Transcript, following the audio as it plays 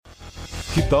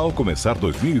Que tal começar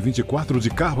 2024 de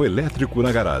carro elétrico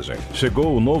na garagem?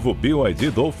 Chegou o novo BYD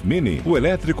Dolph Mini, o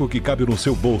elétrico que cabe no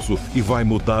seu bolso e vai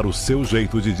mudar o seu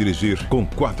jeito de dirigir. Com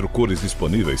 4 cores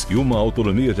disponíveis e uma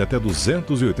autonomia de até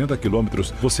 280 km,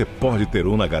 você pode ter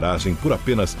um na garagem por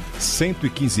apenas R$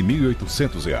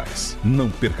 115.800. Não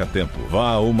perca tempo, vá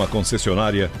a uma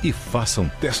concessionária e faça um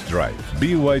test drive.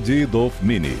 BYD Dolph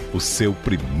Mini, o seu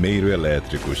primeiro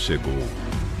elétrico chegou.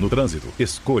 No trânsito,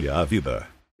 escolha a vida.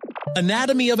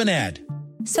 Anatomy of an ad.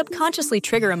 Subconsciously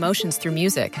trigger emotions through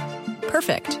music.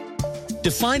 Perfect.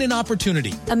 Define an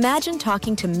opportunity. Imagine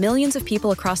talking to millions of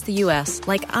people across the U.S.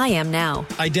 like I am now.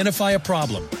 Identify a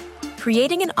problem.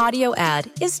 Creating an audio ad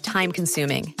is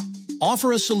time-consuming.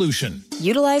 Offer a solution.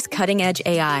 Utilize cutting-edge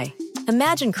AI.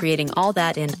 Imagine creating all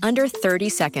that in under 30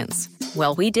 seconds.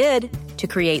 Well, we did to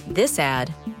create this ad.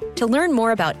 To learn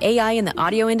more about AI in the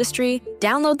audio industry,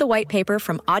 download the white paper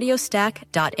from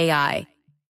audiostack.ai.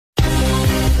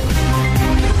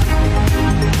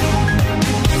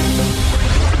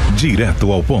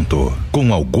 Direto ao ponto,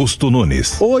 com Augusto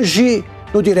Nunes. Hoje,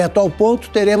 no Direto ao Ponto,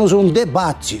 teremos um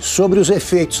debate sobre os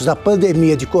efeitos da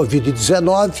pandemia de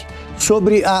Covid-19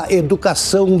 sobre a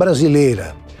educação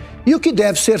brasileira e o que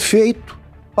deve ser feito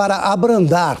para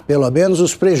abrandar, pelo menos,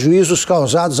 os prejuízos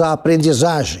causados à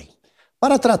aprendizagem.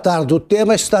 Para tratar do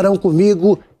tema, estarão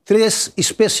comigo 3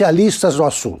 especialistas no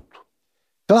assunto.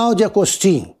 Cláudia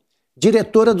Costin,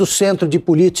 diretora do Centro de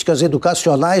Políticas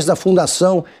Educacionais da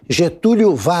Fundação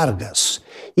Getúlio Vargas.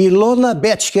 Ilona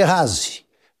Betkerhazy,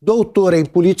 doutora em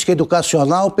Política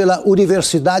Educacional pela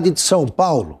Universidade de São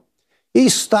Paulo. E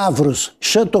Stavros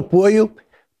Chantopoio,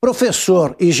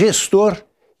 professor e gestor,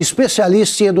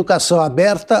 especialista em educação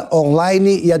aberta,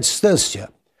 online e à distância.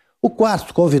 O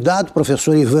quarto convidado,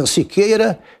 professor Ivan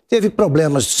Siqueira, teve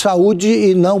problemas de saúde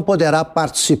e não poderá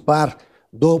participar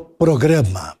do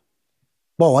programa.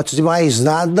 Bom, antes de mais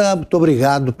nada, muito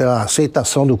obrigado pela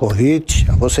aceitação do convite,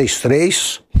 a vocês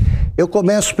 3. Eu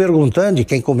começo perguntando, e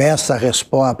quem começa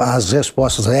as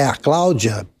respostas é a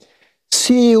Cláudia,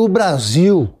 se o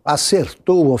Brasil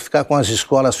acertou ao ficar com as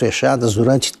escolas fechadas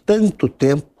durante tanto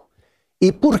tempo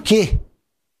e por que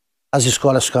as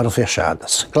escolas ficaram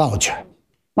fechadas. Cláudia.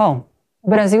 Bom, o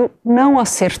Brasil não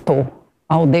acertou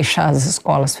ao deixar as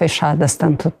escolas fechadas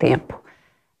tanto tempo.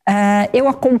 Eu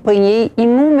acompanhei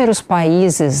inúmeros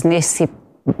países nesse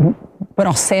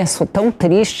processo tão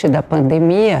triste da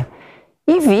pandemia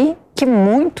e vi que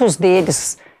muitos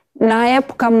deles, na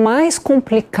época mais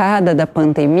complicada da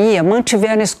pandemia,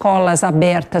 mantiveram escolas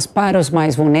abertas para os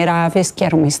mais vulneráveis, que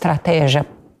era uma estratégia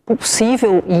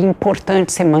possível e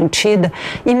importante ser mantida,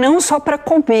 e não só para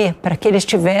comer, para que eles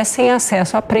tivessem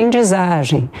acesso à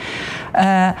aprendizagem.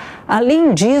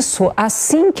 Além disso,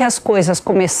 assim que as coisas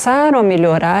começaram a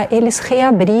melhorar, eles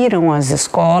reabriram as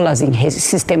escolas em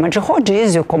sistema de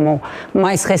rodízio, como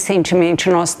mais recentemente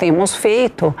nós temos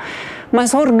feito,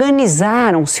 mas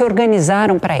se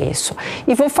organizaram para isso.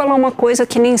 E vou falar uma coisa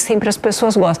que nem sempre as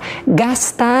pessoas gostam.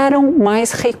 Gastaram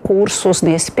mais recursos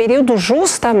nesse período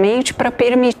justamente para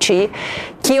permitir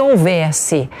que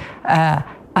houvesse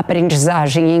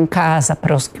aprendizagem em casa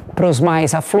para os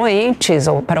mais afluentes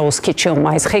ou para os que tinham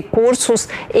mais recursos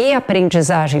e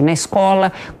aprendizagem na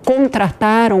escola,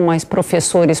 contrataram mais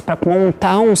professores para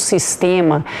montar um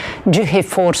sistema de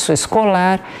reforço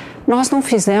escolar. Nós não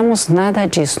fizemos nada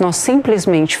disso, nós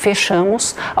simplesmente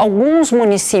fechamos. Alguns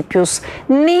municípios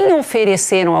nem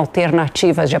ofereceram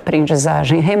alternativas de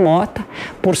aprendizagem remota,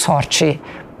 por sorte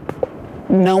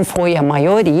não foi a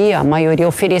maioria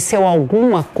ofereceu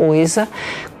alguma coisa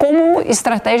como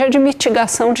estratégia de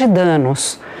mitigação de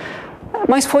danos.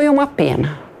 Mas foi uma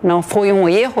pena, não foi um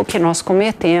erro que nós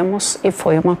cometemos e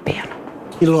foi uma pena.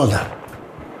 Ilona.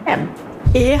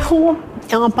 Erro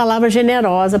é uma palavra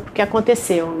generosa porque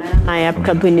aconteceu, né? Na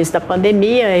época do início da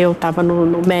pandemia, eu estava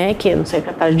no MEC, no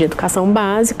Secretário de Educação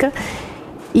Básica,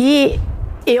 e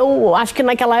eu acho que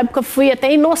naquela época fui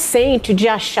até inocente de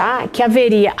achar que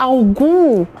haveria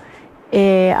algum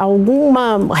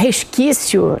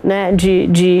resquício, né,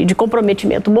 de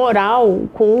comprometimento moral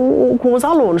com os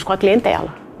alunos, com a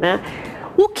clientela, né?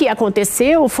 O que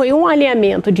aconteceu foi um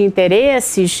alinhamento de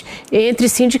interesses entre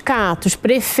sindicatos,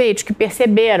 prefeitos que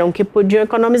perceberam que podiam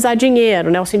economizar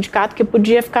dinheiro, né? O sindicato que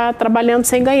podia ficar trabalhando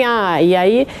sem ganhar. E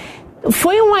aí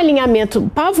foi um alinhamento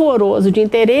pavoroso de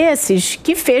interesses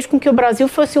que fez com que o Brasil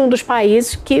fosse um dos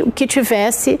países que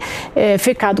tivesse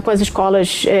ficado com as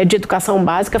escolas de educação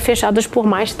básica fechadas por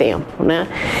mais tempo, né?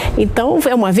 Então,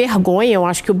 é uma vergonha, eu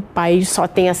acho que o país só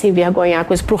tem a se envergonhar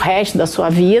com isso para o resto da sua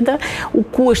vida. O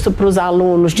custo para os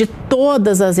alunos de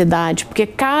todas as idades, porque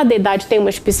cada idade tem uma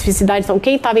especificidade, então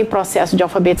quem estava em processo de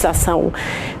alfabetização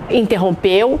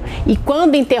interrompeu, e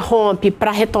quando interrompe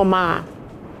para retomar,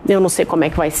 eu não sei como é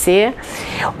que vai ser.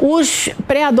 Os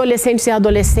pré-adolescentes e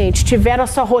adolescentes tiveram a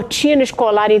sua rotina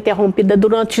escolar interrompida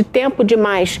durante tempo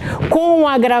demais, com o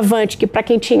agravante que, para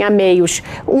quem tinha meios,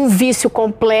 um vício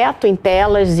completo em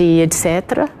telas e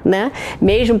etc., né?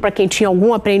 Mesmo para quem tinha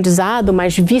algum aprendizado,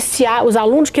 mas viciar, os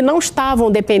alunos que não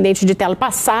estavam dependentes de tela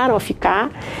passaram a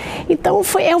ficar. Então,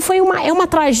 é uma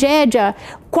tragédia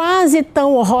quase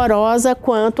tão horrorosa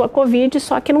quanto a Covid,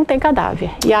 só que não tem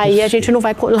cadáver. E aí a gente não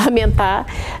vai lamentar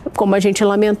como a gente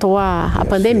lamentou a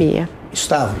pandemia.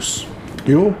 Stavros.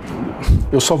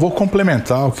 Eu só vou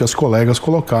complementar o que as colegas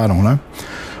colocaram, né?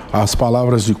 As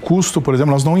palavras de custo, por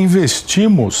exemplo, nós não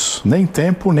investimos nem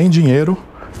tempo, nem dinheiro,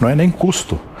 não é nem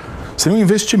custo. Seria um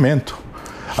investimento.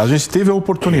 A gente teve a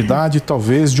oportunidade,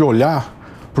 talvez, de olhar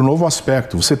para o novo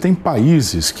aspecto. Você tem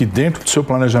países que, dentro do seu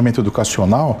planejamento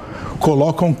educacional,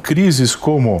 colocam crises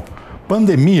como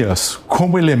pandemias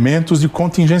como elementos de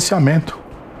contingenciamento.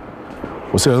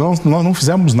 Ou seja, nós não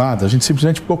fizemos nada, a gente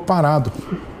simplesmente ficou parado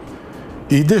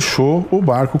e deixou o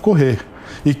barco correr.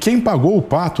 E quem pagou o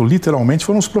pato, literalmente,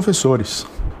 foram os professores.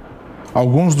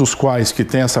 Alguns dos quais que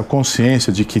têm essa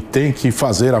consciência de que tem que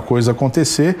fazer a coisa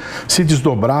acontecer, se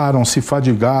desdobraram, se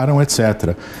fadigaram,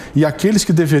 etc. E aqueles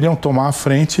que deveriam tomar a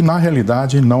frente, na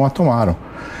realidade, não a tomaram.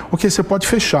 Ok, você pode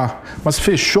fechar, mas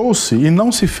fechou-se e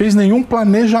não se fez nenhum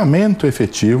planejamento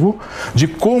efetivo de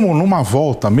como, numa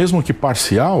volta, mesmo que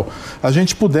parcial, a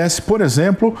gente pudesse, por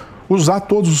exemplo, usar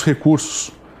todos os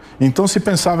recursos. Então se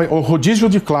pensava, o rodízio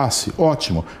de classe,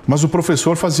 ótimo, mas o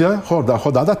professor fazia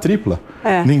rodada tripla.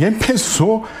 Ninguém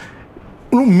pensou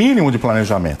no mínimo de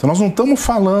planejamento. Nós não estamos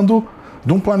falando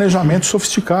de um planejamento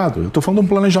sofisticado, eu estou falando de um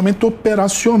planejamento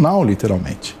operacional,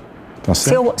 literalmente. Tá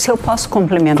certo? Se eu posso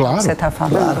complementar o que você está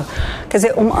falando? Claro. Quer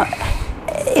dizer,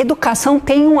 educação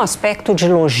tem um aspecto de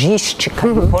logística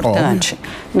importante,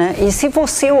 né? E se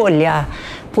você olhar,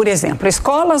 por exemplo,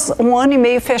 escolas 1 ano e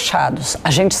meio fechados, a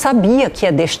gente sabia que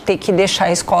ia ter que deixar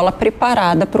a escola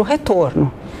preparada para o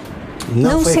retorno.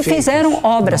 Não se fizeram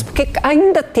obras, porque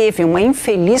ainda teve uma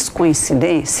infeliz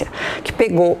coincidência que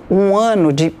pegou um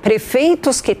ano de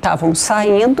prefeitos que estavam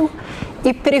saindo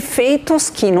e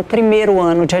prefeitos que no primeiro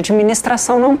ano de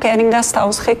administração não querem gastar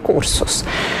os recursos.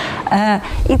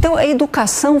 Então, a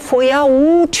educação foi a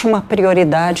última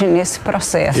prioridade nesse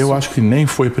processo. Eu acho que nem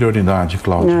foi prioridade,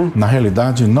 Cláudia. Na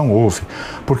realidade, não houve.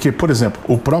 Porque, por exemplo,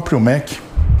 o próprio MEC,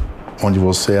 onde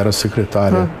você era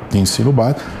secretária de ensino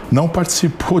básico, não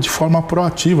participou de forma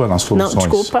proativa nas soluções. Não,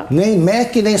 desculpa. Nem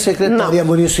MEC, nem Secretaria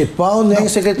Municipal, nem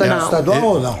Secretaria Estadual,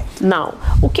 ou não? Não.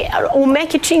 O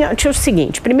MEC tinha o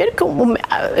seguinte, primeiro que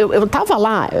eu estava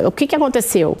lá, o que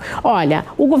aconteceu? Olha,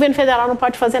 o governo federal não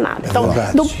pode fazer nada. Então,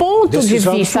 do ponto de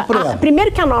vista...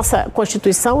 primeiro que a nossa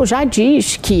Constituição já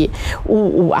diz que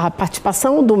a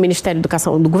participação do Ministério da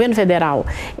Educação, do governo federal,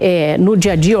 no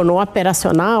dia a dia ou no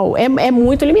operacional, é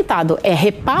muito limitado. É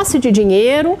repasse de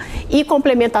dinheiro e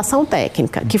complementação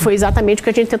técnica, que foi exatamente o que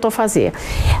a gente tentou fazer.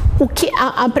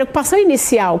 A preocupação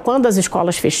inicial, quando as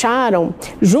escolas fecharam,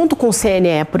 junto com o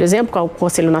CNE, por exemplo, com o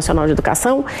Conselho Nacional de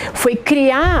Educação, foi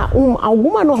criar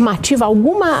alguma normativa,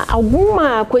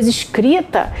 alguma coisa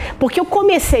escrita, porque eu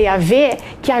comecei a ver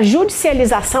que a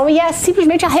judicialização ia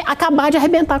simplesmente acabar de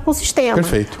arrebentar com o sistema.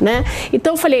 Perfeito. Né?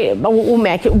 Então eu falei,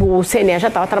 o CNE já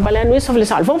estava trabalhando nisso, eu falei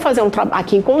assim, olha, vamos fazer um trabalho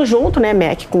aqui em conjunto, né,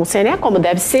 MEC com o CNE, como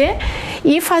deve ser,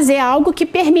 e fazer algo que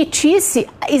permitisse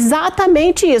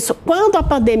exatamente isso. Quando a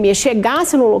pandemia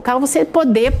chegasse no local, você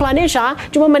poder planejar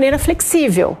de uma maneira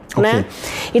flexível, né?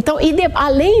 Então,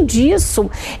 além disso,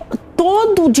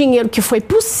 todo o dinheiro que foi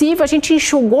possível, a gente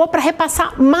enxugou para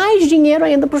repassar mais dinheiro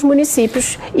ainda para os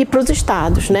municípios e para os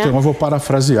estados, né? Então, eu vou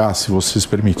parafrasear, se vocês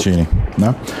permitirem,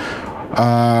 né?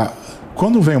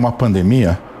 Quando vem uma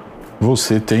pandemia,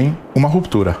 você tem uma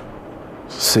ruptura.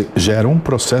 Você gera um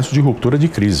processo de ruptura de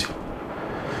crise.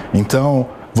 Então,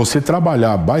 você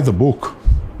trabalhar by the book,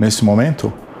 nesse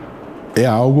momento, é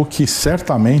algo que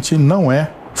certamente não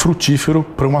é frutífero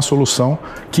para uma solução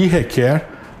que requer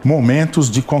momentos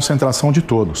de concentração de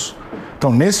todos.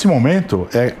 Então, nesse momento,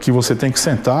 é que você tem que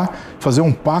sentar, fazer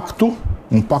um pacto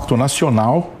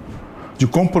nacional, de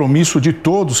compromisso de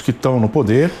todos que estão no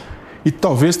poder, e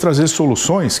talvez trazer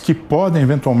soluções que podem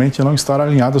eventualmente não estar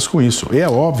alinhadas com isso. E é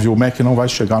óbvio, o MEC não vai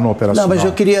chegar no operacional. Não, mas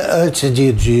eu queria, antes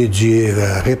de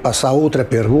repassar outra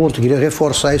pergunta, queria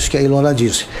reforçar isso que a Ilona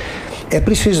disse. É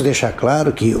preciso deixar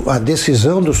claro que a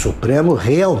decisão do Supremo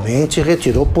realmente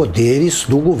retirou poderes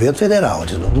do governo federal.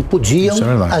 Eles não podiam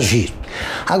agir.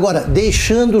 Agora,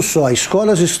 deixando só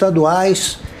escolas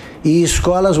estaduais e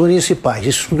escolas municipais,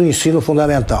 isso no ensino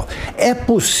fundamental, é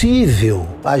possível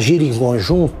agir em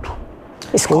conjunto?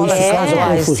 Escolas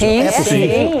estaduais, sim, é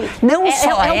possível. Não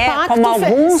só como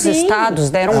alguns estados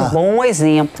deram um bom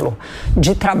exemplo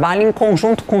de trabalho em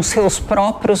conjunto com seus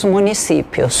próprios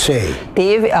municípios. Sei.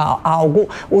 Teve algo,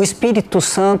 o Espírito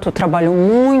Santo trabalhou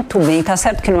muito bem, tá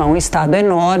certo que não é um estado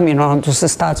enorme, não é um dos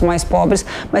estados mais pobres,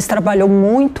 mas trabalhou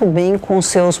muito bem com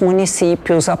seus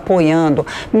municípios, apoiando.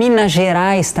 Minas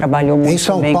Gerais trabalhou muito bem. Em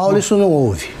São Paulo isso não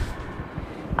houve.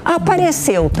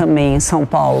 Apareceu também em São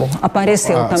Paulo.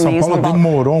 São Paulo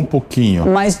demorou um pouquinho.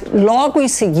 Mas logo em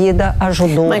seguida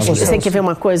ajudou. Mas você quer ver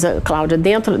uma coisa, Cláudia?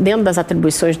 Dentro das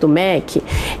atribuições do MEC,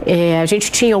 a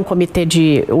gente tinha um comitê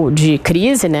de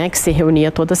crise, né, que se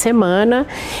reunia toda semana,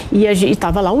 e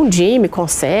estava lá um DIME,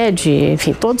 Concede,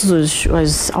 enfim, todas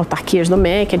as autarquias do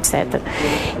MEC, etc.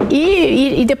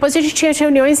 E depois a gente tinha as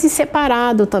reuniões em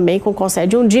separado também com o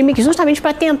Concede e um DIME, justamente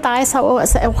para tentar essa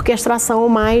orquestração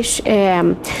mais...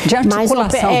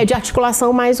 de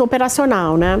articulação mais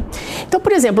operacional, né? Então,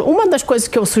 por exemplo, uma das coisas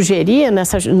que eu sugeria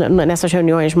nessas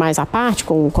reuniões mais à parte,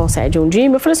 com o Concede e um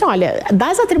DIME, eu falei assim, olha,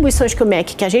 das atribuições que o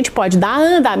MEC, que a gente pode dar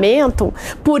andamento,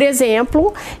 por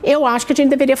exemplo, eu acho que a gente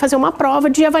deveria fazer uma prova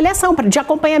de avaliação, de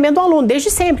acompanhamento do aluno, desde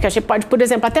sempre, que a gente pode, por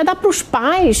exemplo, até dar para os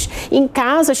pais em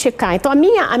casa checar. Então,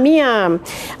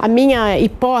 a minha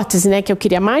hipótese, né, que eu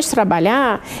queria mais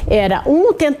trabalhar, era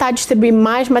tentar distribuir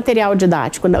mais material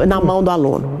didático na mão do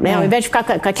aluno. Né? Ao invés de ficar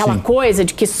com aquela coisa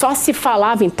de que só se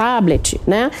falava em tablet,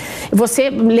 né? Você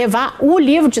levar o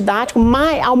livro didático,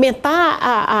 aumentar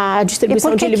a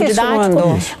distribuição de livro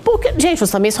didático. Porque, gente, eu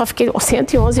também só fiquei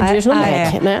 111 dias no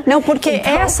MEC. Né? Não, porque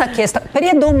essa questão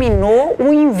predominou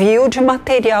o envio de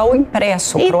material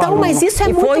impresso para o aluno. Mas isso é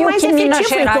muito mais efetivo.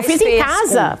 Foi o que eu fiz em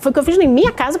casa. Foi o que eu fiz em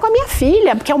minha casa com a minha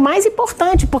filha, porque é o mais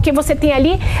importante, porque você tem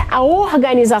ali a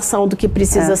organização do que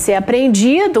precisa ser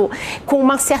aprendido com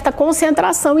uma certa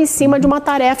concentração em cima de uma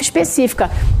tarefa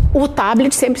específica. O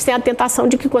tablet sempre tem a tentação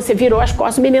de que você virou as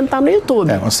costas e o menino está no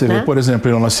YouTube. Você vê, por exemplo,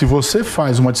 Ilona, se você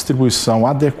faz uma distribuição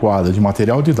adequada de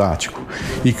material didático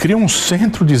e cria um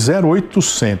centro de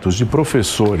 0800 de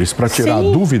professores para tirar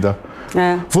dúvida,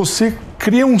 você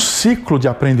cria um ciclo de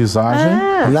aprendizagem.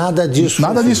 Nada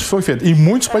disso foi feito. E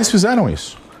muitos países fizeram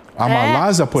isso. A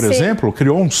Malásia, por exemplo,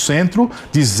 criou um centro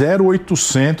de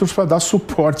 0800 para dar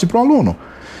suporte para o aluno.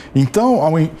 Então,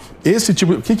 esse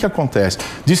tipo, o que acontece?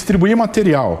 Distribuir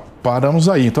material, paramos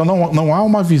aí. Então, não há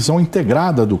uma visão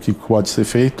integrada do que pode ser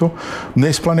feito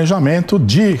nesse planejamento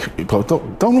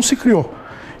Então, não se criou.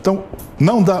 Então,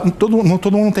 não dá, todo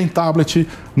mundo tem tablet,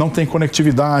 não tem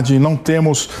conectividade, não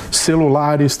temos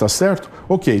celulares, tá certo?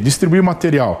 Ok, distribuir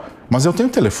material. Mas eu tenho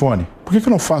telefone. Por que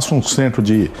eu não faço um centro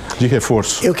de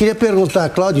reforço? Eu queria perguntar,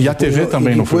 Cláudio... E a TV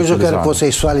também não foi utilizada. Depois eu quero que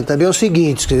vocês falem também o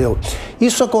seguinte, entendeu?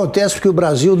 Isso acontece porque o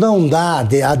Brasil não dá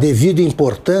a devida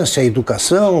importância à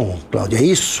educação, Cláudia, é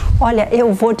isso? Olha,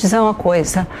 eu vou dizer uma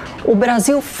coisa. O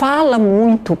Brasil fala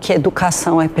muito que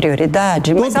educação é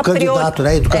prioridade, mas todo candidato,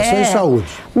 né? Educação e saúde.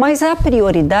 Mas a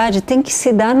prioridade tem que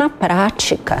se dar na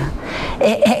prática.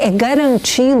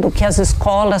 Garantindo que as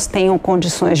escolas tenham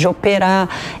condições de operar,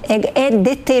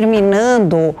 determinando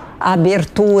a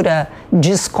abertura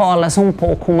de escolas um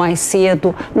pouco mais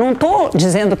cedo. Não estou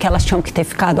dizendo que elas tinham que ter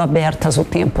ficado abertas o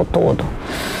tempo todo.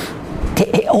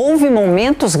 Houve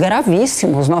momentos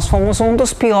gravíssimos, nós fomos um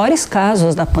dos piores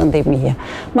casos da pandemia,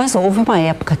 mas houve uma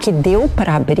época que deu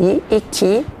para abrir e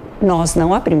que nós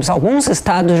não abrimos. Alguns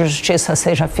estados de justiça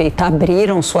seja feita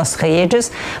abriram suas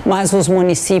redes, mas os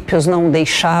municípios não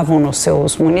deixavam nos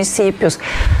seus municípios.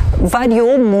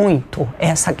 Variou muito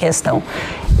essa questão.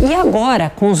 E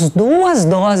agora, com as 2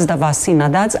 doses da vacina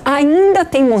dadas, ainda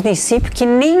tem município que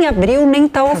nem abriu, nem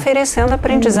está oferecendo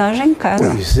aprendizagem em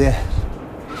casa. Pois é.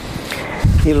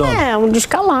 É um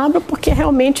descalabro, porque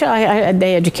realmente a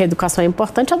ideia de que a educação é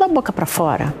importante é da boca para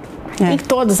fora. Em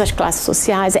todas as classes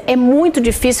sociais. É muito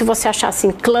difícil você achar assim,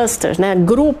 clusters, né?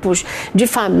 Grupos de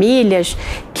famílias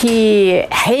que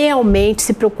realmente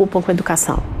se preocupam com a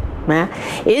educação. né?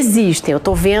 Existem, eu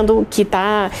estou vendo que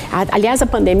está... Aliás, a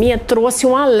pandemia trouxe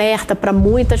um alerta para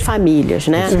muitas famílias,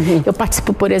 né? Eu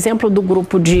participo, por exemplo, do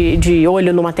grupo de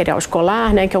Olho no Material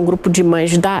Escolar, né? Que é um grupo de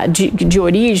mães de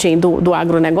origem do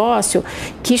agronegócio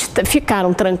que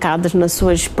ficaram trancadas nas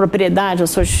suas propriedades, nas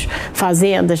suas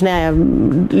fazendas, né?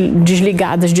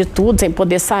 Desligadas de tudo, sem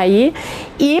poder sair,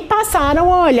 e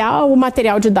passaram a olhar o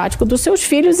material didático dos seus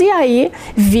filhos e aí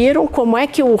viram como é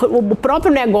que o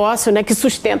próprio negócio, né, que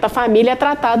sustenta a família é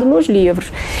tratado nos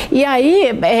livros. E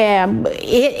aí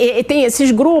tem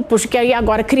esses grupos que aí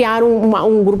agora criaram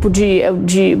um grupo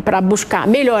para buscar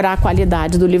melhorar a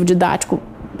qualidade do livro didático,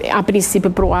 a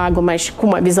princípio para o agro, mas com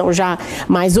uma visão já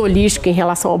mais holística em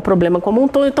relação ao problema como um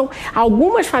todo. Então,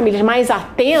 algumas famílias mais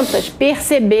atentas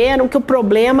perceberam que o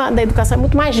problema da educação é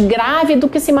muito mais grave do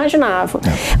que se imaginava.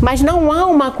 Mas não há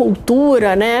uma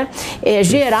cultura, né,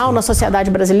 geral na sociedade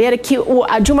brasileira que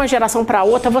de uma geração para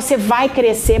outra você vai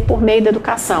crescer por meio da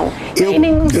educação.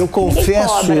 Eu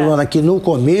confesso, Ilona, que no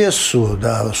começo,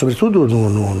 sobretudo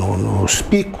nos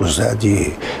picos, né,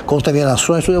 de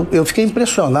contaminações, eu fiquei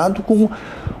impressionado com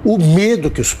o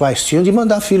medo que os pais tinham de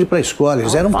mandar filho para a escola.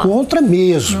 Eles eram contra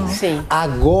mesmo. Sim.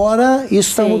 Agora isso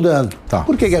está mudando. Tá.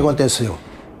 Por que aconteceu?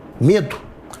 Medo.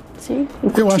 Sim.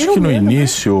 Eu acho que no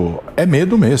início é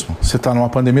medo mesmo. Você está numa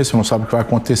pandemia, você não sabe o que vai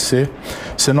acontecer,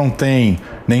 você não tem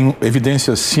nem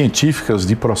evidências científicas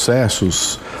de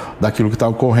processos daquilo que está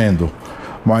ocorrendo.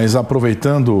 Mas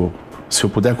aproveitando, se eu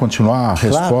puder continuar a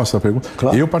resposta à pergunta,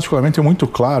 eu particularmente tenho muito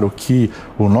claro que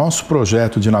o nosso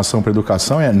projeto de Nação para a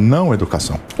Educação é não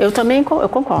educação. Eu também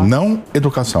concordo. Não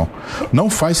educação. Não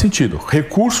faz sentido.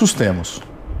 Recursos temos.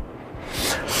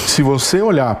 Se você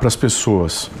olhar para as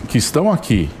pessoas que estão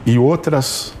aqui e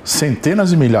outras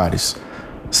centenas de milhares,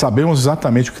 sabemos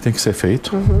exatamente o que tem que ser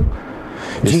feito.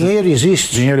 Dinheiro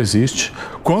existe. Dinheiro existe.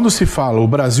 Quando se fala o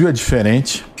Brasil é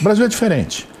diferente, o Brasil é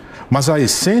diferente. Mas a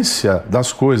essência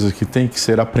das coisas que tem que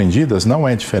ser aprendidas não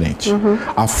é diferente.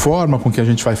 A forma com que a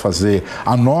gente vai fazer,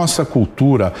 a nossa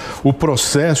cultura, o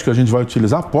processo que a gente vai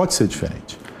utilizar pode ser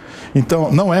diferente. Então,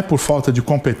 não é por falta de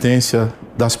competência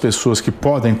das pessoas que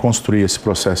podem construir esse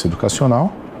processo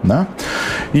educacional, né?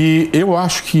 E eu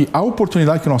acho que a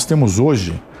oportunidade que nós temos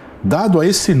hoje, dado a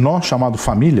esse nó chamado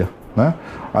família, né?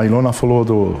 A Ilona falou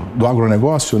do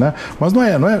agronegócio, né? Mas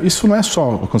isso não é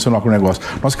só acontecendo no agronegócio.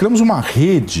 Nós criamos uma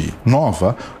rede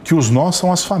nova que os nós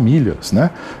são as famílias,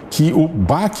 né? Que o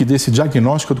baque desse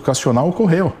diagnóstico educacional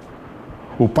ocorreu.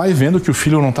 O pai vendo que o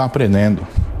filho não está aprendendo,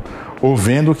 ou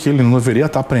vendo que ele não deveria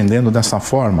estar aprendendo dessa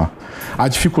forma. A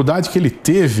dificuldade que ele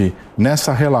teve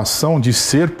nessa relação de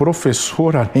ser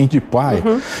professor além de pai.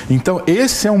 Então,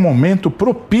 esse é um momento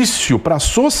propício para a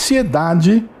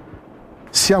sociedade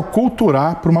se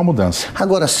aculturar para uma mudança.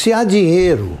 Agora, se há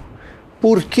dinheiro,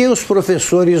 por que os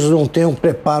professores não têm um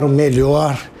preparo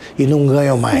melhor e não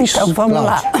ganham mais? Então, vamos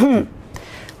lá.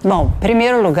 Bom, em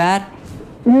primeiro lugar,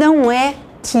 não é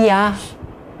que há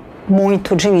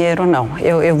muito dinheiro, não.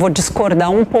 Eu vou discordar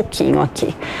um pouquinho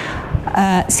aqui.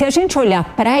 Se a gente olhar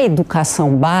para a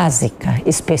educação básica,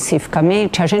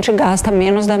 especificamente, a gente gasta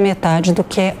menos da metade do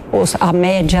que a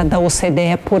média da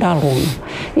OCDE por aluno.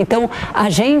 Então, a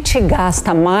gente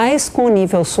gasta mais com o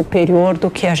nível superior do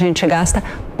que a gente gasta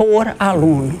por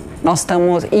aluno. Nós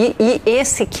estamos... E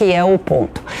esse que é o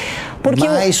ponto. Porque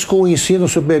mais com o ensino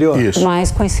superior. Isso.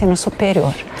 Mais com o ensino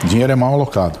superior. Dinheiro é mal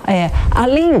alocado.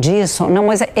 Além disso, não,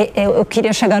 mas eu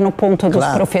queria chegar no ponto dos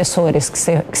professores que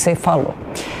você falou.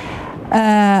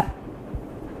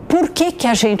 Por que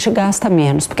a gente gasta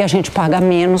menos? Porque a gente paga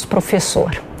menos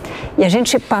professor. E a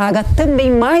gente paga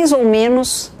também mais ou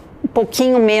menos, um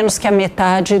pouquinho menos que a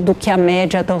metade do que a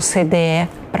média da OCDE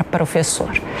para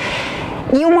professor.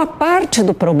 E uma parte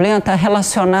do problema está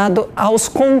relacionado aos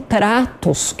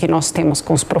contratos que nós temos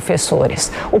com os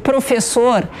professores. O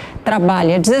professor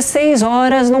trabalha 16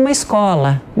 horas numa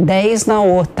escola, 10 na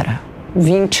outra,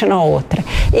 20 na outra.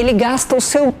 Ele gasta o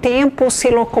seu tempo se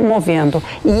locomovendo.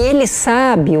 E ele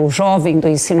sabe, o jovem do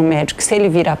ensino médio, que se ele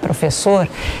virar professor,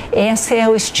 esse é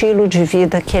o estilo de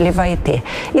vida que ele vai ter.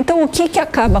 Então, o que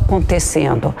acaba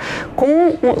acontecendo?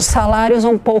 Com salários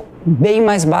um pouco bem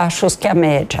mais baixos que a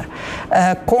média,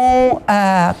 com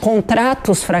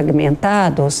contratos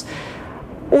fragmentados,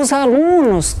 os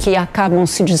alunos que acabam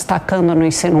se destacando no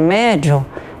ensino médio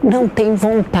não têm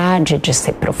vontade de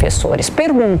ser professores.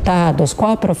 Perguntados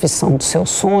qual a profissão dos seus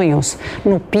sonhos,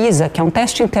 no PISA, que é um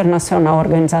teste internacional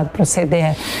organizado para o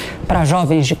CDE para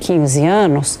jovens de 15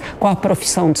 anos, qual a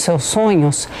profissão dos seus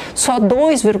sonhos, só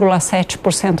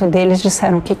 2,7% deles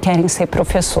disseram que querem ser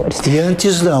professores. E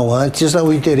antes não, antes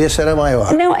o interesse era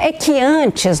maior. Não, é que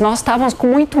antes nós estávamos com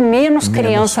muito menos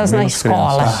crianças na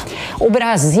escola. O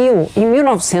Brasil, em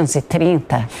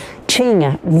 1930,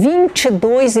 tinha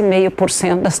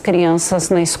 22,5% das crianças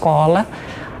na escola,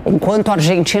 enquanto a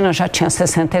Argentina já tinha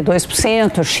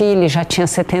 62%, o Chile já tinha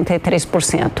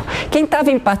 73%. Quem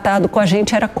estava empatado com a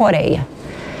gente era a Coreia.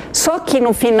 Só que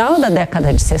no final da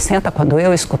década de 60, quando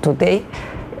eu estudei,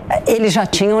 eles já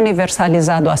tinham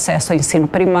universalizado o acesso ao ensino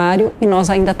primário e nós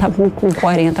ainda estávamos com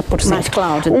 40%. Mas,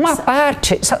 Cláudia... Uma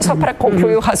parte, só para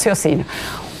concluir o raciocínio,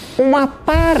 uma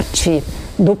parte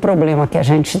do problema que a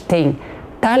gente tem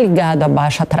está ligado à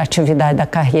baixa atratividade da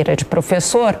carreira de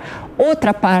professor,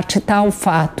 outra parte está ao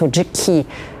fato de que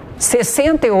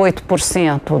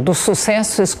 68% do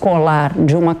sucesso escolar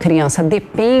de uma criança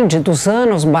depende dos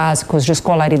anos básicos de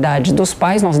escolaridade dos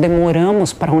pais, nós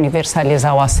demoramos para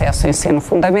universalizar o acesso ao ensino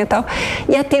fundamental,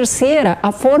 e a terceira,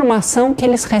 a formação que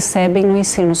eles recebem no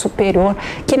ensino superior,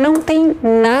 que não tem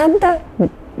nada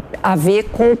a ver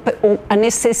com a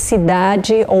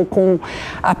necessidade ou com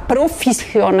a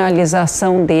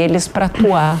profissionalização deles para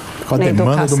atuar com a na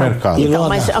demanda educação. do mercado. Então,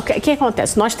 mas o que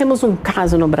acontece? Nós temos um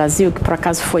caso no Brasil, que por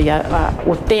acaso foi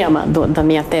o tema da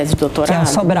minha tese de doutorado. Que é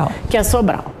Sobral. Que é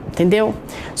Sobral, entendeu?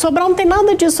 Sobral não tem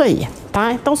nada disso aí,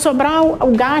 tá? Então, Sobral,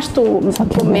 o gasto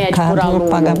médio por aluno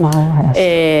paga mal,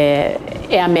 é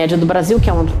a média do Brasil, que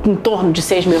é em torno de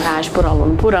R$6 mil por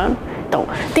aluno por ano. Então,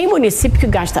 tem município que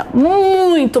gasta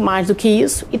muito mais do que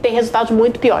isso e tem resultados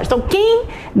muito piores. Então, quem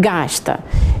gasta...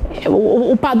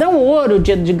 O padrão ouro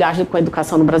de gasto com a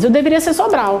educação no Brasil deveria ser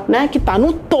Sobral, né? Que está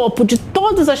no topo de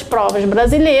todas as provas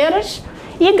brasileiras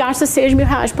e gasta R$6 mil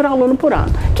por aluno por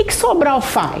ano. O que Sobral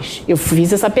faz? Eu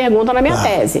fiz essa pergunta na minha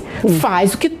tese.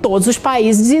 Faz o que todos os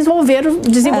países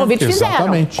desenvolvidos fizeram.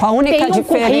 Exatamente. Com a única tem um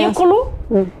diferença... currículo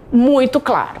muito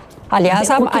claro. Aliás,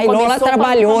 a Ilola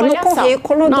trabalhou no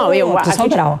currículo do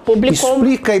Sobral.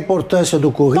 Explica a importância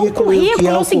do currículo. Então, o currículo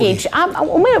é o seguinte,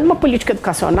 uma política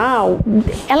educacional,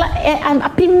 ela a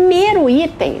primeiro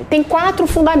item tem 4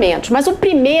 fundamentos, mas o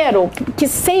primeiro, que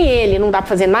sem ele não dá para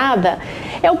fazer nada,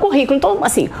 é o currículo. Então,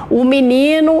 assim, o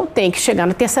menino tem que chegar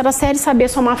na 3ª série e saber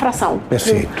somar fração.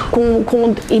 Perfeito.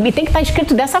 E tem que estar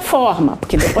escrito dessa forma,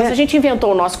 porque depois a gente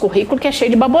inventou o nosso currículo, que é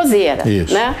cheio de baboseira.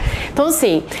 Isso. Né? Então,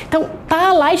 assim,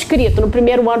 tá lá escrito, no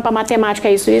primeiro ano para matemática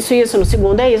é isso, no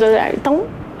segundo é isso. Então,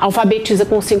 alfabetiza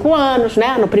com 5 anos,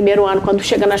 né? No primeiro ano, quando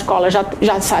chega na escola,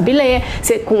 já sabe ler,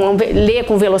 lê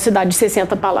com velocidade de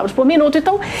 60 palavras por minuto.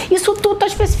 Então, isso tudo está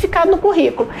especificado no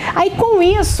currículo. Aí, com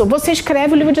isso, você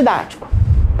escreve o livro didático,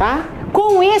 tá?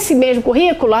 Com esse mesmo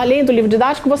currículo, além do livro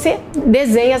didático, você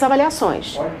desenha as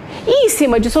avaliações. E, em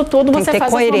cima disso tudo, você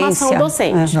faz a formação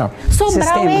docente.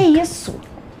 Sobral é isso.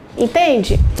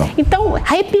 Entende? Então,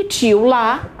 repetiu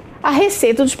lá a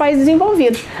receita dos países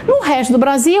desenvolvidos. No resto do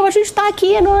Brasil, a gente está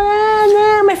aqui, não,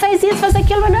 mas faz isso, faz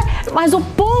aquilo, mas o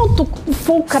ponto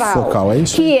focal é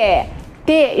isso? Que é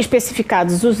ter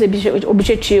especificados os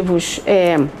objetivos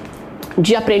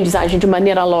de aprendizagem de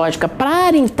maneira lógica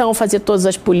para, então, fazer todas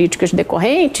as políticas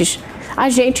decorrentes, a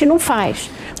gente não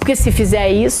faz. Porque se fizer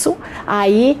isso,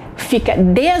 aí fica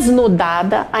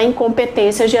desnudada a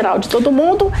incompetência geral de todo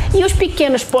mundo e os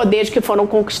pequenos poderes que foram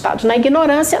conquistados na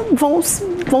ignorância vão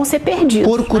ser perdidos.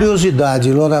 Por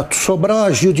curiosidade, Lona, Sobral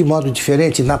agiu de modo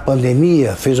diferente na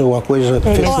pandemia? Fez alguma coisa?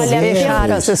 Olha,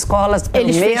 fecharam as escolas pelo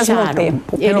mesmo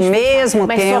tempo. Pelo mesmo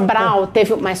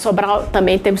tempo. Mas Sobral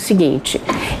também teve o seguinte,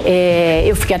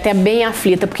 eu fiquei até bem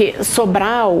aflita, porque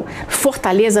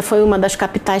Fortaleza foi uma das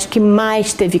capitais que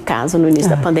mais teve caso no início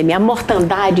da pandemia. A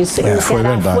mortandade no Ceará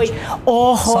foi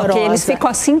horrorosa. Só que eles ficam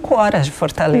a 5 horas de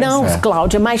Fortaleza. Não,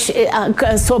 Cláudia, mas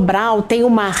Sobral tem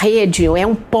uma rede, é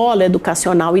um polo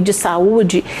educacional e de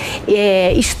saúde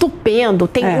estupendo.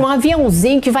 Tem um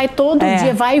aviãozinho que vai todo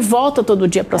dia, vai e volta todo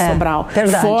dia para Sobral.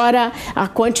 Verdade. Fora a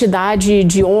quantidade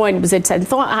de ônibus, etc.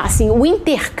 Então, assim, o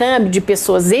intercâmbio de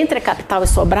pessoas entre a capital e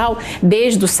Sobral,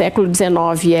 desde o século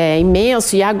XIX, é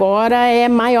imenso e agora é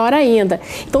maior ainda.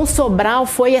 Então, Sobral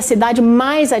foi a cidade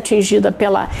mais atingida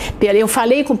pela... Eu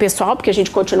falei com o pessoal, porque a gente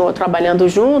continuou trabalhando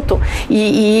junto,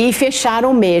 e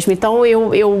fecharam mesmo. Então,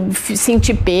 eu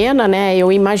senti pena, né?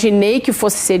 Eu imaginei que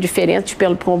fosse ser diferente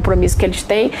pelo compromisso que eles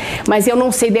têm, mas eu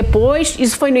não sei depois,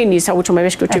 isso foi no início, a última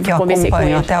vez que eu conversei com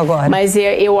eles. Até agora. Mas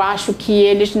eu acho que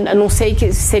eles, não sei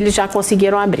se eles já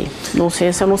conseguiram abrir. Não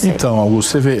sei se eu não sei. Então,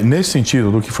 Augusto, você vê, nesse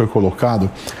sentido do que foi colocado,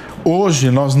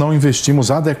 Hoje nós não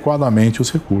investimos adequadamente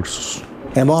os recursos.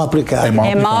 É mal aplicado.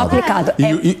 É mal aplicado.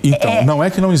 Então, não é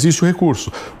que não existe o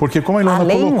recurso, porque como a Ilona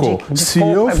colocou, se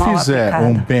eu fizer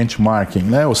um benchmarking,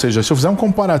 né, ou seja, se eu fizer um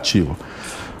comparativo,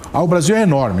 o Brasil é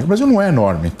enorme. O Brasil não é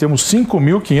enorme. Temos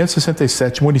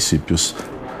 5.567 municípios,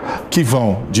 que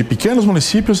vão de pequenos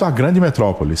municípios a grandes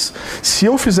metrópoles. Se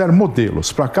eu fizer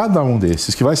modelos para cada um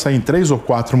desses, que vai sair em 3 ou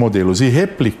 4 modelos, e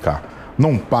replicar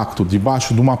num pacto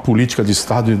debaixo de uma política de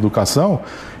Estado de educação,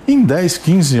 em 10,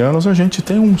 15 anos a gente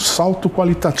tem um salto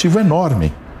qualitativo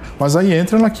enorme. Mas aí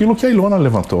entra naquilo que a Ilona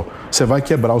levantou. Você vai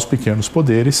quebrar os pequenos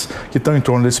poderes que estão em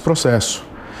torno desse processo.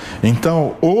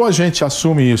 Então, ou a gente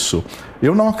assume isso.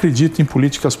 Eu não acredito em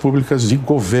políticas públicas de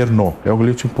governo. Eu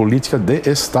acredito em política de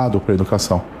Estado para a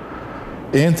educação.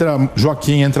 Entra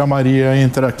Joaquim, entra Maria,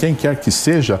 entra quem quer que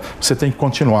seja, você tem que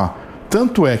continuar.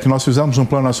 Tanto é que nós fizemos um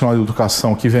Plano Nacional de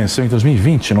Educação que venceu em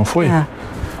 2020, não foi?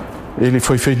 Ele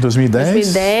foi feito em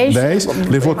 2010,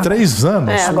 levou 3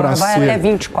 anos para ser... Agora vai até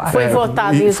 24. Foi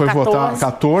votado em 14. Foi votado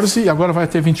 14 e agora vai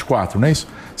até 24, não é isso?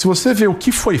 Se você vê o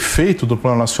que foi feito do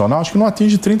Plano Nacional, acho que não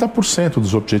atinge 30%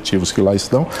 dos objetivos que lá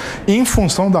estão, em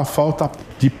função da falta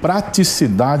de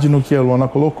praticidade no que a Ilona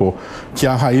colocou, que é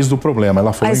a raiz do problema.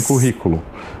 Ela falou em currículo,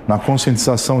 na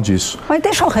conscientização disso. Mas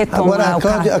deixa eu retomar.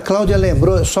 Agora, a Cláudia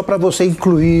lembrou, só para você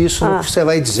incluir isso no que você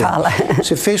vai dizer. Fala.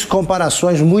 Você fez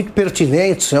comparações muito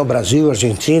pertinentes, né, o Brasil, a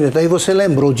Argentina, daí você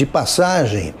lembrou de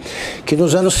passagem que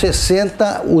nos anos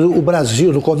 60, o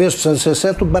Brasil, no começo dos anos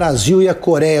 60, o Brasil e a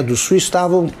Coreia do Sul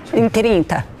estavam... Em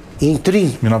 30. Em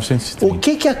 30. 1930. O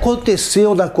que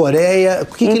aconteceu na Coreia?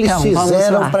 O que eles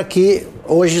fizeram para que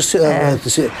hoje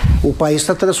o país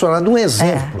está transformado num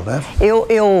exemplo, né?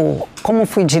 Eu, como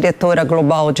fui diretora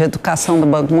global de educação do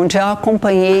Banco Mundial,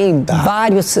 acompanhei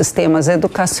vários sistemas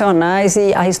educacionais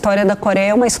e a história da Coreia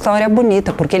é uma história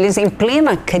bonita, porque eles em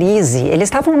plena crise, eles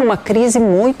estavam numa crise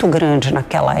muito grande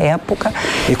naquela época.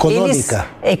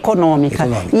 Econômica.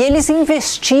 E eles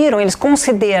investiram, eles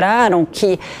consideraram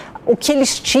que o que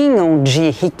eles tinham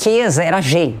de riqueza era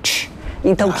gente.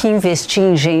 Então, que investir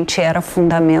em gente era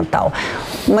fundamental.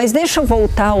 Mas deixa eu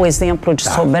voltar ao exemplo de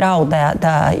Sobral,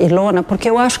 da Ilona, porque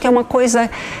eu acho que é uma coisa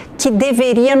que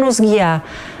deveria nos guiar.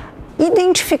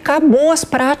 Identificar boas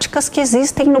práticas que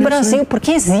existem no Brasil,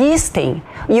 porque existem.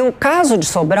 E o caso de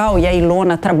Sobral, e a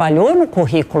Ilona trabalhou no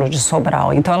currículo de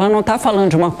Sobral, então ela não está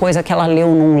falando de uma coisa que ela leu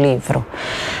num livro.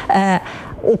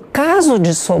 O caso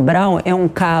de Sobral é um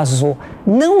caso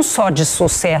não só de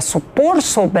sucesso por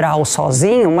Sobral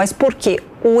sozinho, mas porque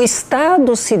o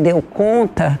Estado se deu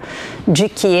conta de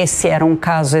que esse era um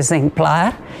caso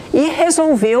exemplar e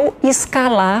resolveu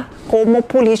escalar como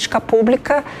política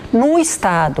pública no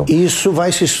Estado. Isso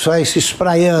vai se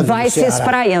espraiando. Vai se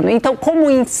espraiando. Então, como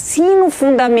ensino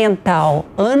fundamental,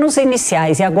 anos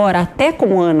iniciais e agora até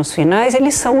como anos finais,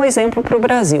 eles são um exemplo para o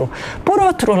Brasil. Por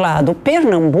outro lado,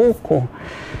 Pernambuco...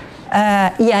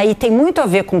 e aí tem muito a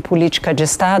ver com política de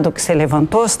Estado que você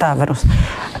levantou, Stavros.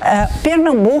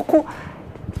 Pernambuco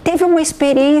teve uma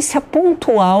experiência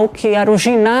pontual que era o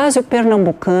ginásio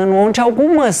pernambucano, onde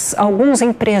alguns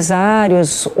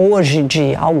empresários hoje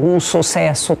de algum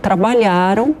sucesso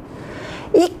trabalharam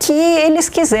e que eles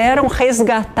quiseram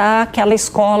resgatar aquela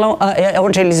escola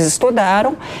onde eles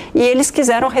estudaram e eles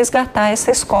quiseram resgatar essa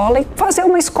escola e fazer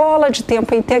uma escola de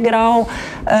tempo integral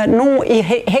e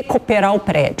recuperar o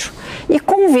prédio. E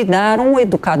convidaram o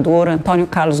educador Antônio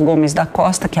Carlos Gomes da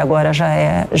Costa, que agora já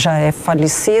é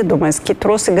falecido, mas que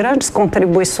trouxe grandes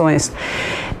contribuições,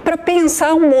 para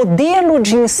pensar um modelo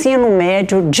de ensino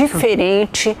médio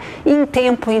diferente em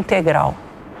tempo integral.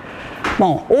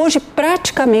 Bom, hoje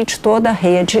praticamente toda a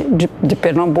rede de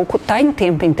Pernambuco está em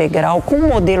tempo integral, com um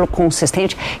modelo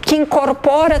consistente, que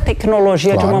incorpora a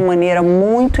tecnologia de uma maneira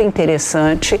muito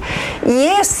interessante.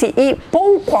 E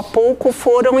pouco a pouco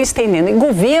foram estendendo. E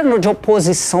governo de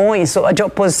oposição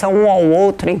um ao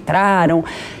outro entraram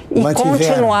e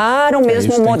continuaram o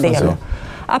mesmo modelo.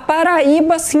 A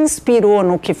Paraíba se inspirou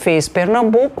no que fez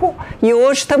Pernambuco e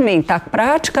hoje também está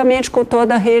praticamente com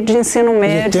toda a rede de ensino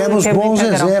médio. E temos bons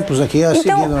exemplos aqui a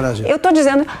seguir no Brasil. Eu estou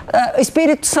dizendo,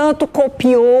 Espírito Santo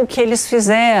copiou o que eles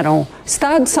fizeram,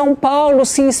 Estado de São Paulo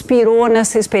se inspirou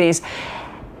nessa experiência.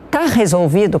 Está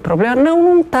resolvido o problema?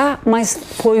 Não está, mas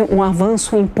foi um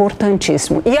avanço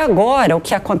importantíssimo. E agora, o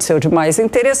que aconteceu de mais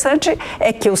interessante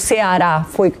é que o Ceará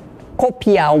foi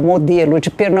copiar o modelo de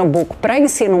Pernambuco para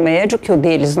ensino médio, que o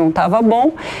deles não estava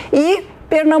bom, e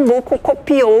Pernambuco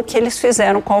copiou o que eles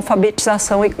fizeram com a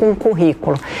alfabetização e com o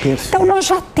currículo. Perfeito. Então, nós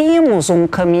já temos um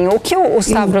caminho. O que o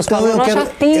Stavros falou, nós já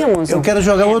temos. Eu quero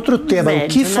jogar outro tema. O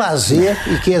que fazer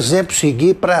e que exemplo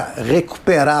seguir para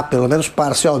recuperar, pelo menos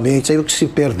parcialmente, aí o que se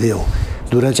perdeu?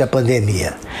 durante a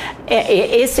pandemia?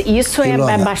 Isso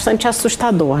é bastante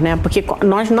assustador, né? Porque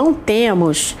nós não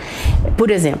temos, por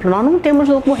exemplo, nós não temos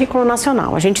no currículo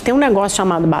nacional. A gente tem um negócio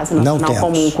chamado Base Nacional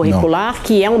Comum Curricular,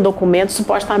 que é um documento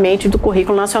supostamente do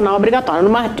currículo nacional obrigatório,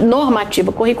 uma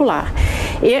normativa curricular.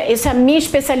 Essa é a minha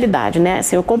especialidade, né?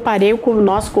 Assim, eu comparei o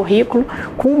nosso currículo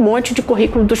com um monte de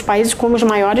currículo dos países com as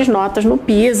maiores notas no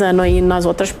PISA e nas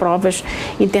outras provas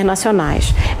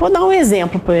internacionais. Vou dar um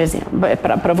exemplo, por exemplo,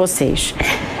 para vocês.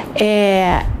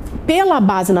 Pela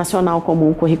Base Nacional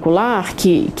Comum Curricular,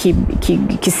 que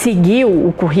seguiu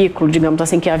o currículo, digamos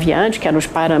assim, que havia antes, que eram os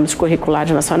parâmetros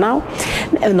curriculares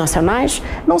nacionais,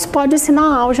 não se pode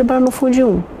ensinar álgebra no Fundi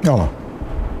 1.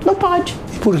 Não pode.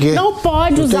 Por quê? Não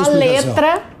pode usar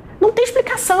letra. Não tem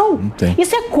explicação.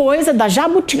 Isso é coisa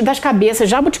das cabeças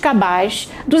jabuticabás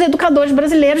dos educadores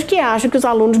brasileiros que acham que os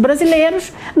alunos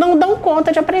brasileiros não dão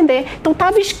conta de aprender. Então,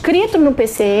 estava escrito no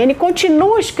PCN,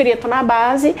 continua escrito na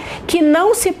base, que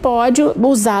não se pode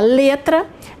usar letra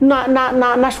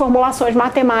nas formulações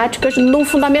matemáticas no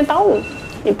Fundamental 1.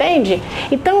 Entende?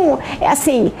 Então,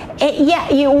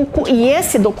 e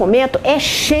esse documento é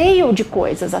cheio de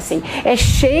coisas, assim, é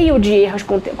cheio de erros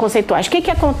conceituais. O que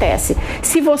acontece?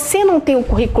 Se você não tem um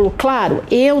currículo claro,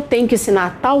 eu tenho que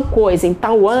ensinar tal coisa em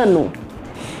tal ano,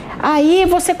 aí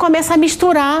você começa a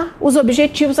misturar os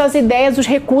objetivos, as ideias, os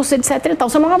recursos, etc. e tal.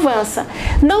 Você não avança.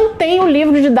 Não tem um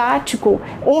livro didático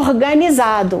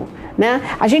organizado. Né?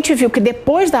 A gente viu que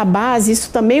depois da base,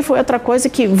 isso também foi outra coisa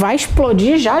que vai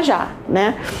explodir já,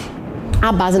 né?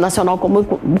 A Base Nacional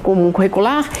Comum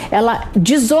Curricular, ela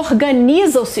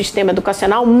desorganiza o sistema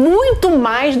educacional muito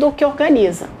mais do que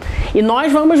organiza. E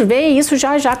nós vamos ver isso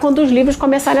já quando os livros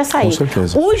começarem a sair. Com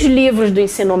certeza. Os livros do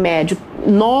ensino médio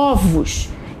novos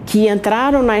que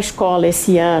entraram na escola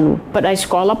esse ano, para a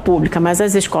escola pública, mas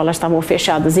as escolas estavam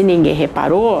fechadas e ninguém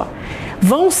reparou,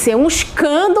 vão ser um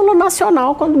escândalo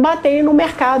nacional quando baterem no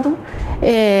mercado.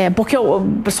 Porque,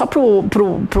 só para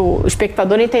o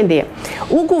espectador entender,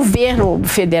 o governo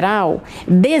federal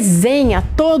desenha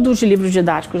todos os livros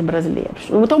didáticos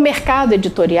brasileiros. Então, o mercado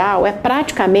editorial é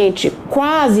praticamente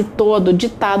quase todo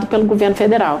ditado pelo governo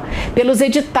federal, pelos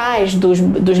editais dos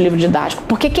livros didáticos,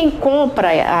 porque quem compra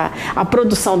a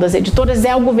produção das editoras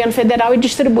é o governo federal e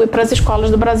distribui para as escolas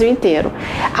do Brasil inteiro.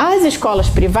 As escolas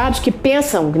privadas que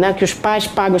pensam, né, que os pais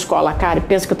pagam a escola cara e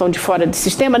pensam que estão de fora do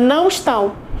sistema, não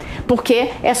estão. Porque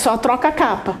é só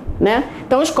troca-capa, né?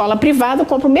 Então, a escola privada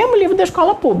compra o mesmo livro da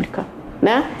escola pública,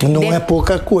 né? Não é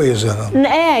pouca coisa,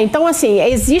 não. Então, assim,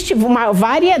 existe uma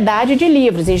variedade de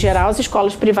livros. Em geral, as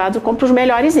escolas privadas compram os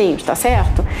melhorzinhos, tá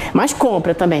certo? Mas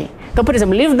compra também. Então, por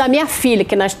exemplo, o livro da minha filha,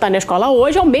 que está na escola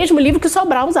hoje, é o mesmo livro que o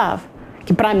Sobral usava,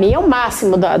 que para mim é o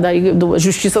máximo da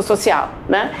justiça social,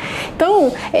 né?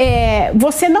 Então,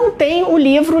 você não tem o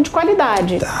livro de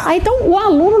qualidade. Então, o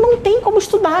aluno não tem como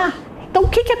estudar. Então, o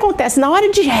que acontece? Na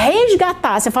hora de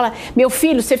resgatar, você fala, meu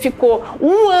filho, você ficou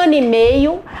 1 ano e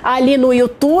meio ali no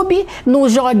YouTube,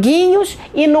 nos joguinhos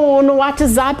e no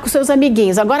WhatsApp com seus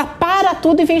amiguinhos. Agora, para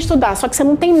tudo e vem estudar. Só que você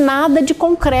não tem nada de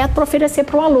concreto para oferecer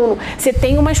para o aluno. Você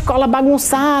tem uma escola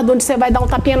bagunçada, onde você vai dar um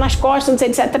tapinha nas costas, não sei,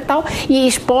 etc e tal. E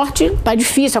esporte tá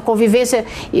difícil, a convivência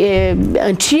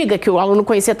antiga que o aluno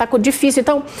conhecia tá difícil.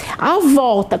 Então, a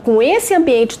volta com esse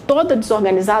ambiente todo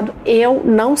desorganizado, eu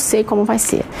não sei como vai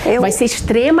ser. Vai ser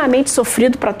extremamente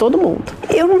sofrido para todo mundo.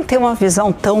 Eu não tenho uma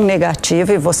visão tão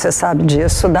negativa, e você sabe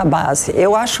disso, da base.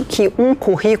 Eu acho que um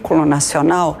currículo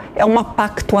nacional é uma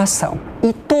pactuação.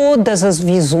 E todas as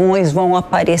visões vão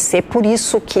aparecer, por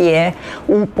isso que é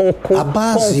um pouco a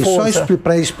base, confusa. Só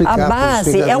para explicar. A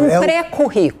base é um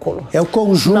pré-currículo. É o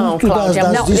conjunto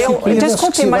das disciplinas.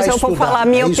 Desculpe, mas eu vou falar a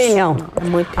minha opinião.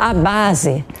 A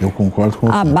base... Eu concordo com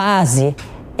você. A base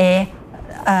é...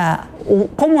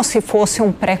 como se fosse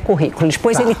um pré-currículo.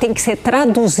 Depois ele tem que ser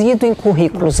traduzido em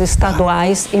currículos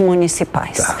estaduais e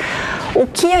municipais. O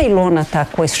que a Ilona está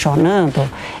questionando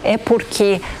é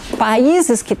porque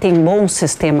países que têm bons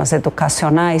sistemas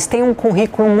educacionais têm um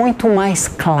currículo muito mais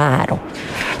claro.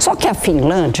 Só que a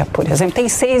Finlândia, por exemplo, tem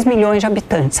 6 milhões de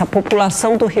habitantes, a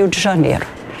população do Rio de Janeiro.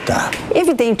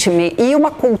 Evidentemente, e uma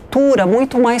cultura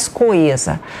muito mais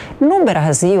coesa. No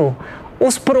Brasil,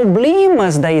 os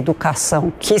problemas da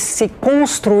educação que se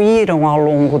construíram ao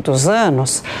longo dos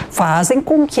anos fazem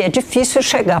com que é difícil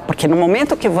chegar, porque no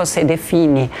momento que você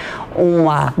define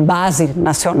uma base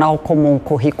nacional comum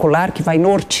curricular que vai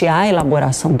nortear a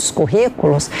elaboração dos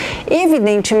currículos,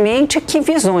 evidentemente que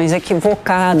visões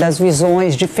equivocadas,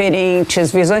 visões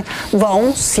diferentes,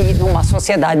 vão se, numa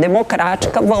sociedade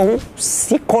democrática, vão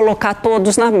se colocar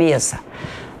todos na mesa.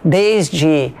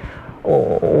 Desde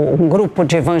um grupo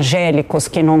de evangélicos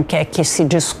que não quer que se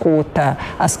discuta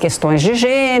as questões de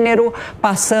gênero,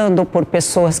 passando por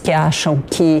pessoas que acham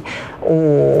que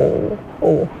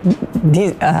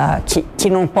que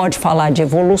não pode falar de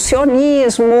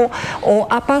evolucionismo, ou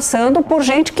passando por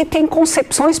gente que tem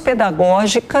concepções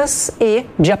pedagógicas e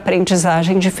de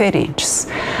aprendizagem diferentes.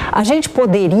 A gente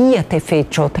poderia ter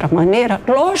feito de outra maneira?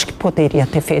 Lógico que poderia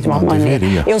ter feito de uma maneira.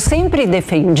 Eu sempre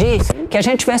defendi que a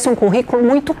gente tivesse um currículo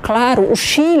muito claro. O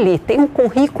Chile tem um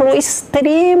currículo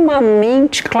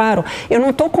extremamente claro. Eu não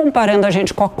estou comparando a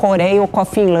gente com a Coreia ou com a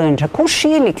Finlândia, com o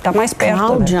Chile, que está mais perto.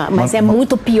 Cláudia, mas é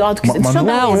muito pior do que...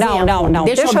 Não.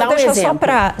 Deixa eu dar um exemplo.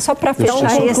 Só para fechar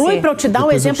então, conclui para eu te dar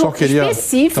um exemplo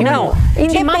específico. Não,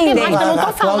 de matemática, não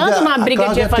estou falando numa briga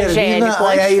de evangélico.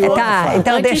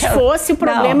 Então antes fosse, o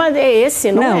problema é esse,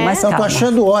 não é? Mas eu estou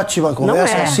achando ótima a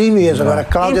conversa, assim mesmo. Agora, a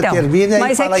Cláudia termina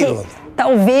e fala aí outra.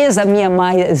 Talvez a minha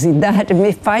mais idade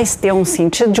me faz ter um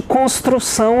sentido de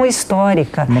construção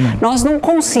histórica. Nós não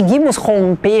conseguimos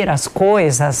romper as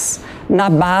coisas na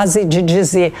base de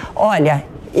dizer, olha...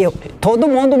 todo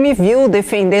mundo me viu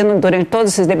defendendo durante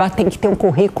todos esses debates, tem que ter um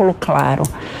currículo claro.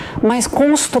 Mas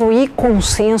construir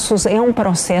consensos é um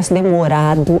processo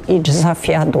demorado e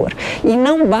desafiador. E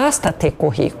não basta ter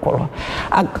currículo.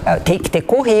 Tem que ter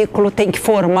currículo, tem que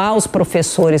formar os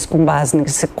professores com base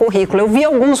nesse currículo. Eu vi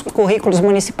alguns currículos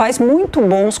municipais muito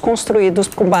bons construídos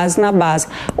com base na base.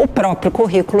 O próprio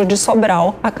currículo de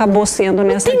Sobral acabou sendo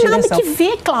nessa direção. Não tem nada que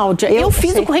ver, Cláudia. Eu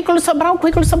fiz o currículo de Sobral,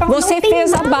 Você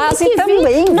fez a base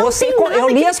também. Eu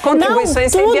li as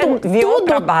contribuições, você enviou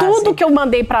para a base. Tudo que eu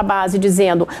mandei para a base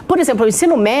dizendo, por exemplo, o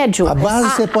ensino médio... A base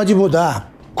você pode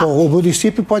mudar. O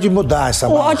município pode mudar essa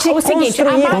base. O seguinte, a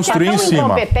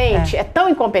base é tão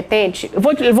incompetente, eu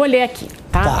vou ler aqui,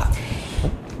 tá?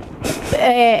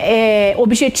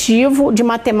 Objetivo de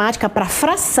matemática para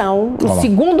fração no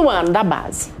segundo ano da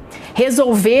base.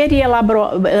 Resolver e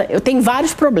elaborar... Eu tenho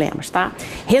vários problemas, tá?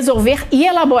 Resolver e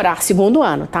elaborar, segundo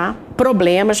ano, tá?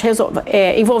 Problemas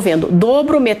envolvendo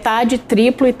dobro, metade,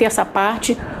 triplo e terça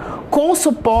parte, com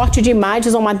suporte de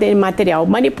imagens ou material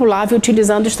manipulável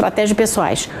utilizando estratégias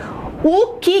pessoais.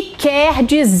 O que quer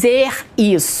dizer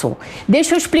isso?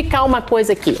 Deixa eu explicar uma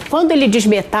coisa aqui. Quando ele diz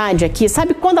metade aqui,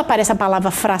 sabe quando aparece a palavra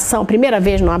fração, primeira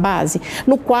vez numa base?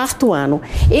 No quarto ano.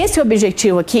 Esse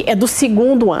objetivo aqui é do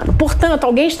segundo ano. Portanto,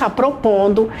 alguém está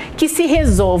propondo que se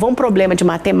resolva um problema de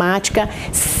matemática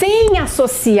sem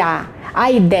associar a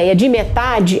ideia de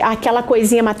metade àquela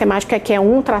coisinha matemática que é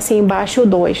um tracinho embaixo e o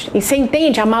 2. E você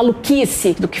entende a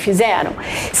maluquice do que fizeram?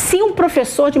 Se um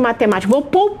professor de matemática, vou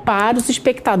poupar os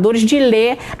espectadores de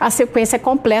ler a sequência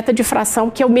completa de fração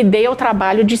que eu me dei ao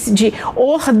trabalho de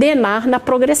ordenar na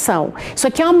progressão. Isso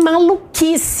aqui é uma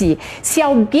maluquice. Se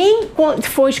alguém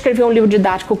for escrever um livro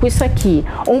didático com isso aqui,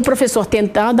 ou um professor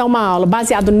tentar dar uma aula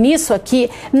baseado nisso aqui,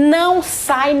 não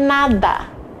sai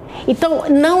nada. Então,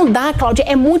 não dá, Cláudia,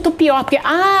 é muito pior, porque,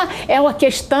 é uma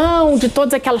questão de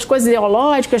todas aquelas coisas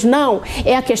ideológicas, não,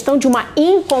 é a questão de uma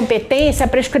incompetência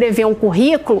para escrever um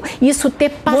currículo e isso ter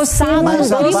passado nos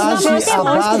dois anos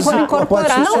que foram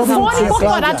incorporados. Não foram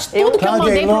incorporados, tudo que eu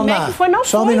mandei para o MEC foi não.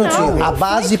 Só um minutinho, a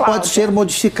base pode ser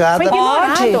modificada.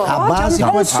 A base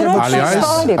pode ser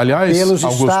modificada pelos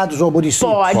estados ou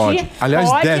municípios. Pode,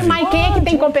 mas quem é que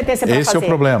tem competência para fazer? Esse é o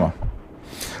problema.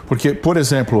 Porque, por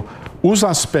exemplo, os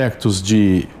aspectos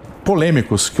de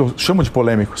polêmicos, que eu chamo de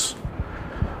polêmicos,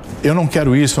 eu não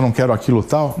quero isso, eu não quero aquilo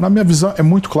tal, na minha visão é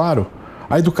muito claro.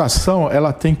 A educação,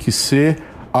 ela tem que ser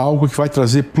algo que vai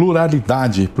trazer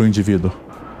pluralidade para o indivíduo,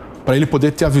 para ele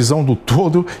poder ter a visão do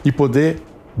todo e poder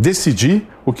decidir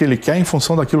o que ele quer em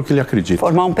função daquilo que ele acredita.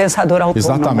 Formar um pensador autônomo.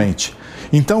 Exatamente.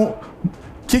 Então,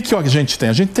 o que a gente tem?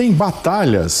 A gente tem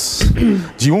batalhas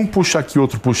de um puxa aqui,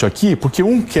 outro puxa aqui, porque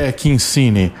um quer que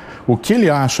ensine o que ele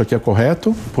acha que é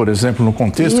correto, por exemplo, no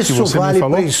contexto que você me falou. Isso vale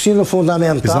para o ensino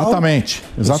fundamental. Exatamente.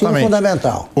 Ensino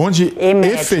fundamental. Onde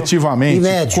efetivamente...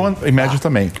 E médio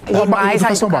também. E mais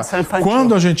a educação infantil.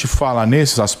 Quando a gente fala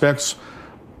nesses aspectos,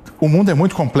 o mundo é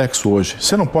muito complexo hoje.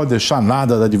 Você não pode deixar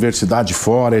nada da diversidade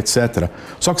fora, etc.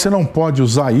 Só que você não pode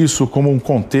usar isso como um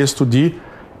contexto de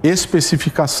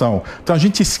especificação. Então a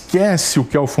gente esquece o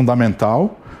que é o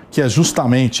fundamental, que é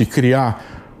justamente criar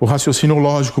o raciocínio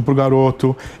lógico para o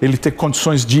garoto, ele ter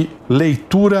condições de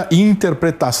leitura e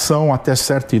interpretação até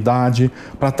certa idade,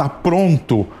 para estar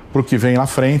pronto para o que vem na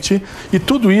frente. E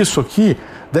tudo isso aqui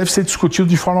deve ser discutido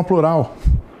de forma plural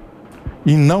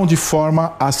e não de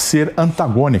forma a ser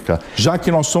antagônica, já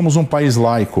que nós somos um país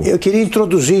laico. Eu queria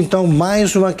introduzir, então,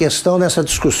 mais uma questão nessa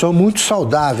discussão muito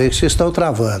saudável que vocês estão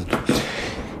travando.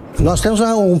 Nós temos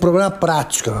um problema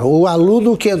prático. O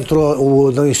aluno que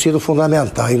entrou no ensino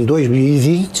fundamental em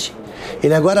 2020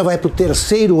 Ele agora vai para o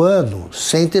 3º ano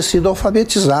sem ter sido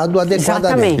alfabetizado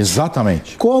adequadamente.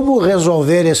 Exatamente. Como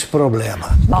resolver esse problema?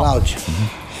 Bom, Cláudia?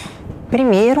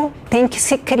 Primeiro, tem que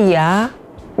se criar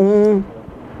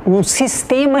um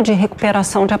sistema de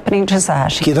recuperação de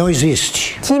aprendizagem. Que não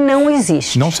existe. Que não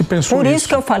existe. Não se pensou Por nisso. isso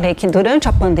que eu falei que durante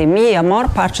a pandemia, a maior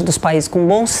parte dos países com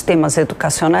bons sistemas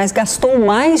educacionais gastou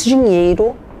mais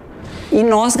dinheiro e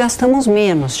nós gastamos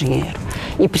menos dinheiro.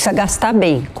 E precisa gastar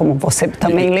bem, como você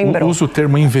também lembrou. Usa o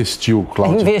termo investiu,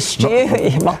 Cláudia. Investir.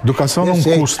 Educação não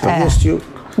custa. Investiu.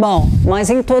 Bom, mas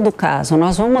em todo caso,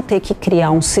 nós vamos ter que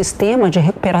criar um sistema de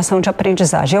recuperação de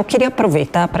aprendizagem. Eu queria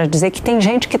aproveitar para dizer que tem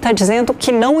gente que está dizendo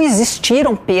que não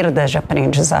existiram perdas de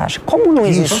aprendizagem. Como não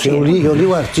existiram? Isso, eu li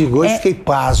o artigo hoje e fiquei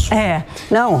pasmo.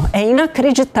 Não, é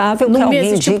inacreditável que Não alguém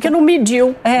existiu diga... porque não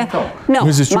mediu. Não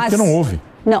existiu porque não houve.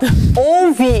 Não,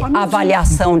 houve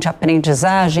avaliação de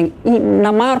aprendizagem e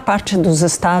na maior parte dos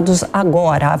estados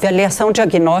agora, avaliação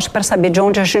diagnóstica para saber de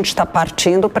onde a gente está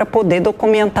partindo para poder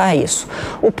documentar isso.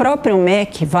 O próprio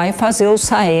MEC vai fazer o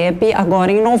SAEB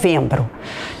agora em novembro,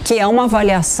 que é uma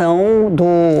avaliação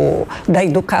da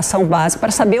educação básica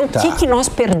para saber o que nós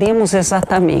perdemos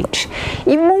exatamente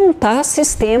e montar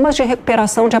sistemas de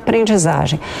recuperação de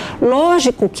aprendizagem.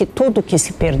 Lógico que tudo que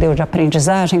se perdeu de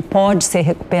aprendizagem pode ser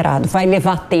recuperado, vai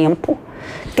levar tempo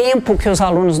que os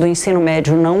alunos do ensino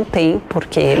médio não têm,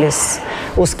 porque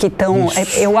os que estão...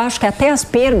 Eu acho que até as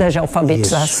perdas de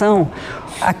alfabetização,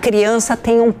 a criança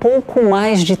tem um pouco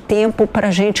mais de tempo para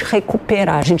a gente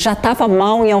recuperar. A gente já estava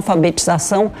mal em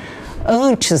alfabetização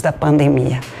antes da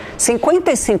pandemia.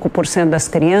 55% das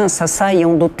crianças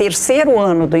saíam do 3º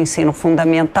ano do ensino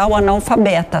fundamental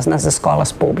analfabetas nas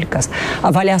escolas públicas. A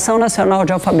Avaliação Nacional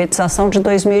de Alfabetização de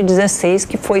 2016,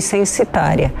 que foi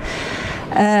censitária.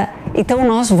 Então,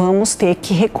 nós vamos ter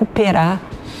que recuperar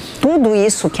tudo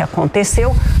isso que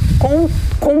aconteceu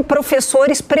com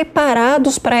professores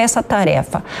preparados para essa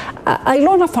tarefa. A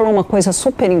Ilona falou uma coisa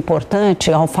super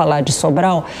importante ao falar de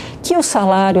Sobral, que os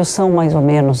salários são mais ou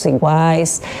menos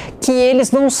iguais, que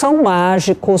eles não são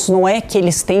mágicos, não é que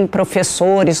eles têm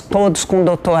professores todos com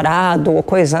doutorado ou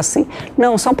coisa assim.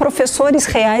 Não, são professores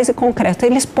reais e concretos.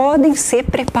 Eles podem ser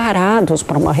preparados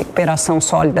para uma recuperação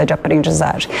sólida de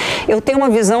aprendizagem. Eu tenho uma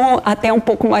visão até um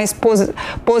pouco mais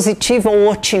positiva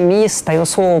ou otimista. Eu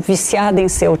sou viciada em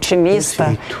ser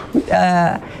otimista.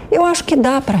 Eu acho que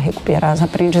dá para recuperar as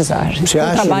aprendizagens. Você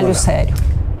acha, trabalho Ilona? sério.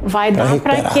 Vai dar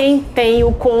para quem tem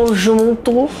o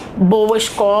conjunto boa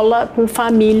escola com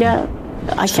família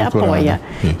que apoia.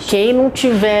 Isso. Quem não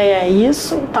tiver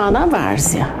isso, tá na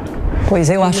várzea. Pois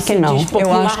eu acho que não.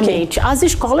 Eu acho que as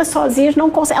escolas sozinhas não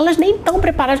conseguem, elas nem estão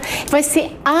preparadas. Vai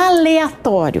ser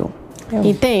aleatório.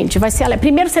 Entende? Vai ser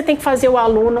primeiro você tem que fazer o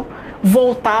aluno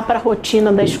voltar para a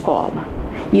rotina da escola.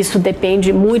 Isso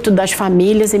depende muito das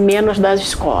famílias e menos das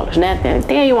escolas, né?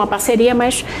 Tem aí uma parceria,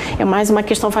 mas é mais uma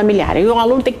questão familiar. E o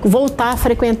aluno tem que voltar a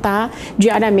frequentar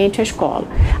diariamente a escola.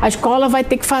 A escola vai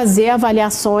ter que fazer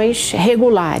avaliações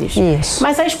regulares. Isso.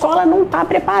 Mas a escola não está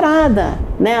preparada,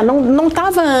 né? Não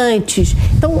estava antes.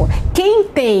 Então, quem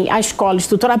tem a escola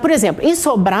estruturada, por exemplo, em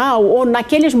Sobral ou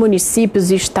naqueles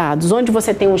municípios e estados onde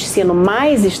você tem um ensino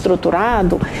mais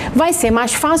estruturado, vai ser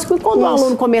mais fácil que quando o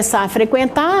aluno começar a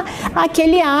frequentar,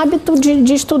 aquele hábito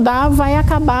de estudar vai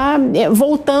acabar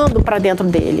voltando para dentro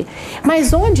dele.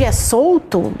 Mas onde é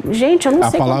solto, gente, eu não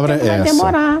sei quanto tempo vai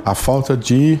demorar. A falta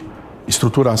de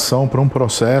estruturação para um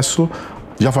processo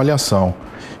de avaliação.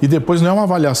 E depois não é uma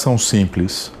avaliação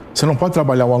simples. Você não pode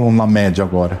trabalhar o aluno na média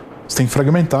agora. Você tem que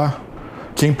fragmentar.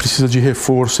 Quem precisa de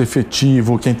reforço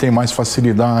efetivo, quem tem mais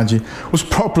facilidade. Os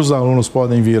próprios alunos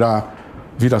podem vir a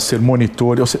ser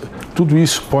monitores. Tudo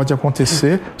isso pode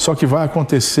acontecer, só que vai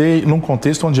acontecer num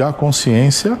contexto onde há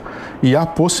consciência e há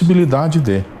possibilidade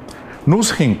de. Nos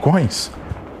rincões,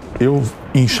 eu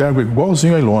enxergo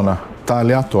igualzinho a Ilona, está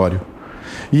aleatório.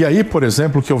 E aí, por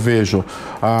exemplo, que eu vejo,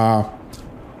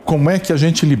 como é que a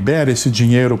gente libera esse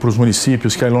dinheiro para os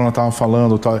municípios, que a Ilona estava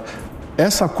falando,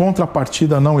 essa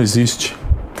contrapartida não existe.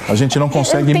 A gente não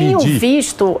consegue medir. Eu tenho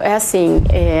visto,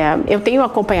 eu tenho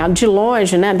acompanhado de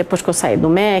longe, né, depois que eu saí do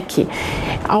MEC,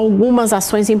 algumas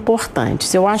ações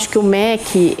importantes. Eu acho que o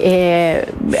MEC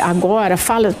agora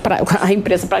a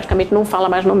imprensa praticamente não fala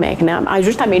mais no MEC, né?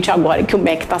 Justamente agora que o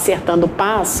MEC está acertando o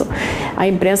passo, a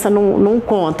imprensa não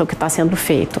conta o que está sendo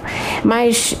feito.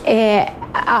 Mas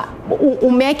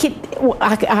o MEC,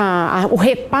 o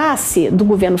repasse do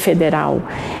governo federal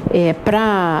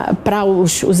para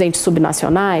os entes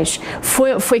subnacionais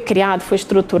foi criado, foi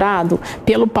estruturado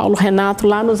pelo Paulo Renato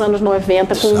lá nos anos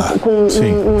 90 com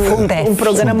um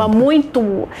programa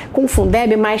muito com o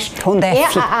Fundeb, mas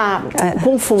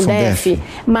com o Fundef,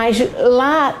 mas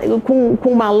lá com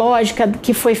uma lógica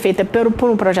que foi feita por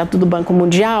um projeto do Banco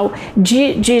Mundial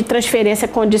de transferência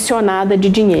condicionada de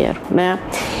dinheiro, né?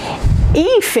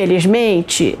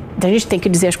 Infelizmente, a gente tem que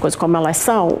dizer as coisas como elas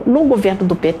são, no governo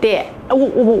do PT,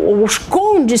 os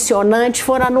condicionantes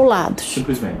foram anulados.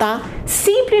 Simplesmente. Tá?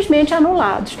 Simplesmente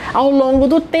anulados. Ao longo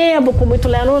do tempo, com muito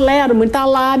lero-lero, muita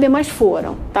lábia, mas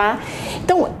foram. Tá?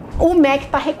 Então, o MEC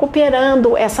está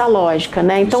recuperando essa lógica,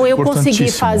 né? Então, eu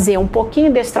consegui fazer um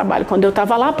pouquinho desse trabalho quando eu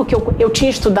estava lá, porque eu tinha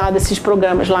estudado esses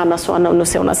programas lá no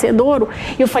seu nascedouro,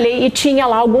 e eu falei, e tinha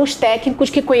lá alguns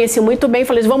técnicos que conheciam muito bem,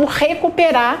 falei, vamos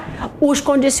recuperar os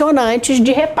condicionantes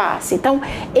de repasse. Então,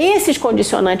 esses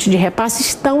condicionantes de repasse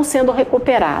estão sendo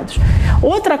recuperados.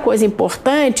 Outra coisa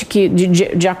importante, que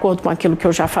de acordo com aquilo que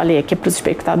eu já falei aqui para os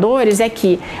espectadores, é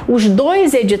que os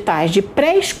 2 editais de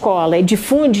pré-escola e de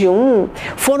Funde 1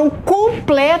 foram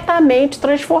completamente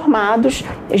transformados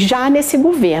já nesse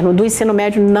governo. Do ensino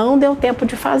médio não deu tempo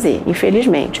de fazer,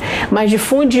 infelizmente. Mas de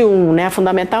Funde 1, né,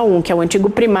 Fundamental 1, que é o antigo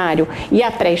primário, e a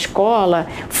pré-escola,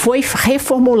 foi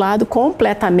reformulado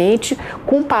completamente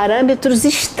com parâmetros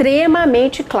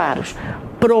extremamente claros.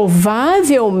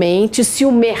 Provavelmente, se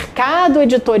o mercado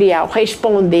editorial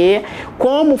responder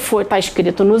como está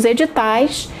escrito nos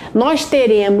editais, nós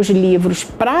teremos livros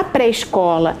para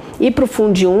pré-escola e para o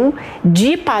Funde 1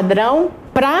 de padrão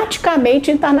praticamente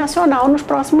internacional nos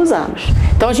próximos anos.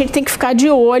 Então a gente tem que ficar de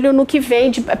olho no que vem.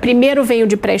 Primeiro vem o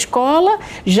de pré-escola,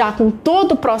 já com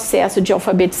todo o processo de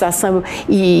alfabetização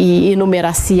e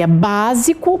numeracia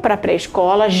básico para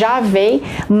pré-escola, já vem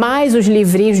mais os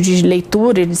livrinhos de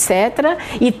leitura, etc.,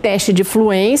 e teste de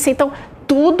fluência. Então,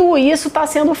 tudo isso está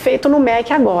sendo feito no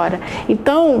MEC agora.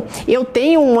 Então, eu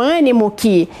tenho um ânimo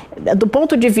que, do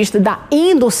ponto de vista da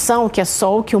indução, que é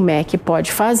só o que o MEC pode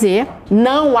fazer,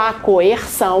 não há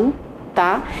coerção,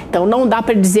 tá? Então, não dá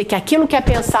para dizer que aquilo que é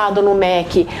pensado no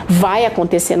MEC vai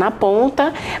acontecer na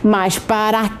ponta, mas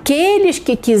para aqueles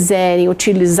que quiserem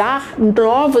utilizar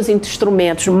novos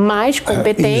instrumentos mais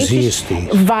competentes,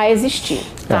 vai existir,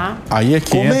 tá? Aí é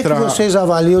que Como é que vocês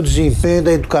avaliam o desempenho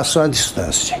da educação à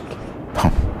distância?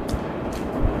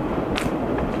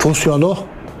 Funcionou?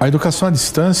 A educação à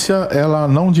distância, ela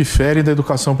não difere da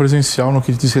educação presencial no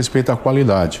que diz respeito à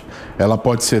qualidade. Ela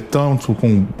pode ser tanto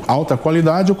com alta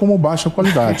qualidade ou como baixa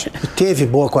qualidade. Teve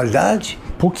boa qualidade?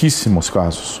 Pouquíssimos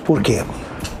casos. Por quê?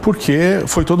 Porque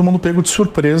foi todo mundo pego de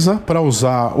surpresa para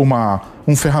usar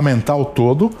um ferramental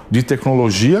todo de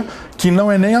tecnologia que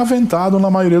não é nem aventado na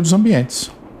maioria dos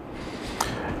ambientes.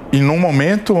 E num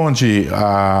momento onde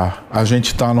a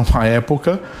gente está numa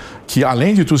época que,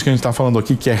 além de tudo que a gente está falando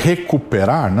aqui, que é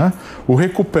recuperar, né? O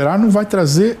recuperar não vai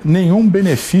trazer nenhum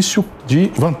benefício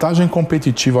de vantagem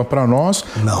competitiva para nós,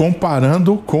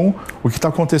 comparando com o que está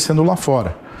acontecendo lá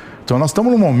fora. Então, nós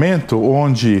estamos num momento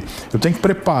onde eu tenho que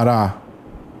preparar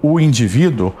o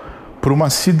indivíduo para uma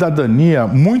cidadania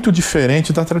muito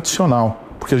diferente da tradicional,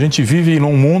 porque a gente vive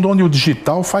num mundo onde o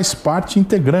digital faz parte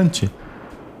integrante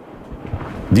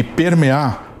de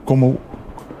permear como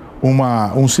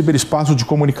um ciberespaço de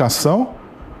comunicação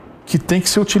que tem que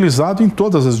ser utilizado em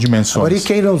todas as dimensões. Agora, e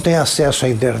quem não tem acesso à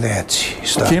internet?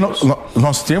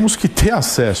 Nós temos que ter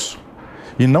acesso.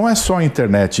 E não é só a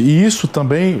internet. E isso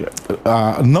também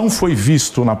não foi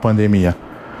visto na pandemia.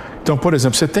 Então, por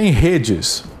exemplo, você tem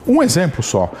redes, um exemplo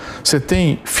só, você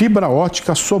tem fibra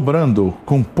ótica sobrando,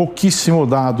 com pouquíssimo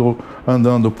dado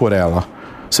andando por ela.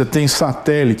 Você tem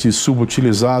satélites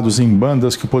subutilizados em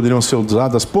bandas que poderiam ser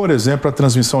usadas, por exemplo, para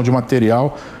transmissão de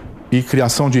material e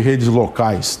criação de redes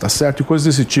locais, tá certo? E coisas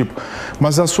desse tipo.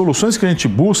 Mas as soluções que a gente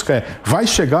busca vai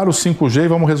chegar o 5G e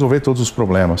vamos resolver todos os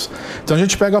problemas. Então a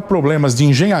gente pega problemas de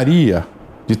engenharia,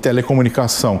 de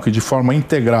telecomunicação, que de forma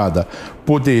integrada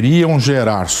poderiam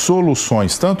gerar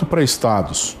soluções tanto para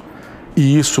estados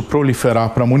e isso proliferar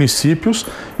para municípios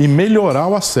e melhorar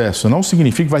o acesso. Não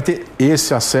significa que vai ter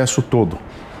esse acesso todo,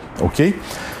 ok?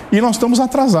 E nós estamos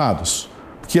atrasados,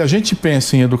 porque a gente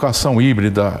pensa em educação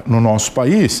híbrida no nosso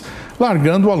país,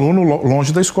 largando o aluno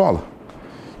longe da escola.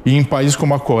 E em países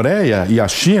como a Coreia e a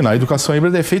China, a educação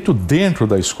híbrida é feita dentro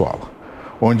da escola,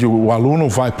 onde o aluno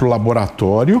vai para o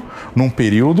laboratório num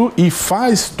período e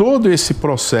faz todo esse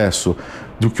processo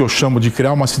do que eu chamo de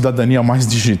criar uma cidadania mais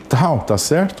digital, tá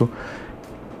certo?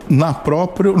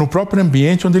 No próprio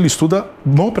ambiente onde ele estuda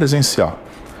no presencial.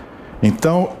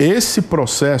 Então, esse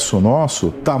processo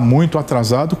nosso está muito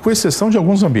atrasado, com exceção de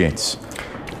alguns ambientes.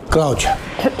 Cláudia,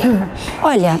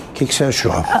 olha, o que você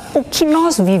achou? O que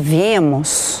nós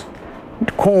vivemos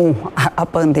com a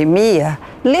pandemia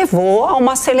levou a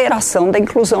uma aceleração da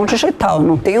inclusão digital,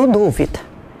 não tenho dúvida.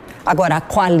 Agora, a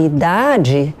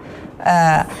qualidade...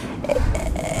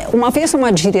 Uma vez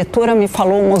uma diretora me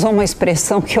falou, usou uma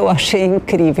expressão que eu achei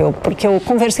incrível, porque eu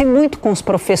conversei muito com os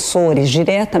professores,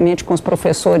 diretamente com os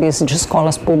professores de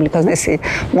escolas públicas nesse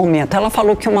momento. Ela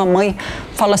falou que uma mãe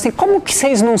fala assim, como que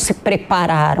vocês não se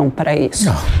prepararam para isso?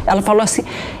 Não. Ela falou assim,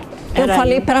 eu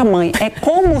falei para a mãe, é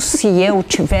como se eu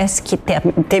tivesse que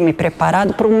ter me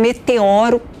preparado para um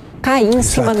meteoro cair em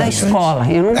cima da escola.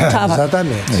 Eu não estava.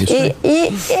 Exatamente.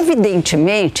 E,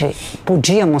 evidentemente,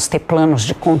 podíamos ter planos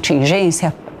de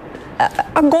contingência.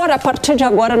 Agora, a partir de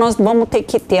agora, nós vamos ter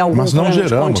que ter algum plano de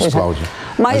contingência. Mas não geramos, Cláudia.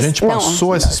 A gente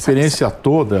passou essa experiência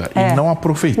toda e não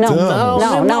aproveitamos.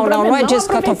 Não é disso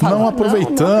que eu estou falando. Não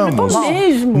aproveitamos.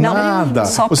 Nada.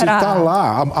 Você está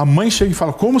lá, a mãe chega e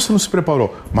fala, como você não se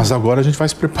preparou? Mas agora a gente vai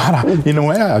se preparar. E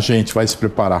não é a gente vai se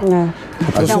preparar.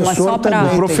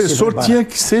 O professor tinha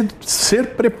que ser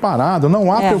preparado.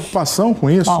 Não há preocupação com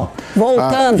isso. Bom,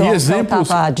 voltando ao que eu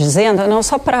estava dizendo, não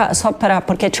só para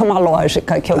porque tinha uma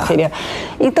lógica que eu queria.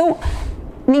 Então,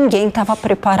 ninguém estava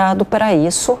preparado para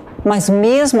isso, mas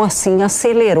mesmo assim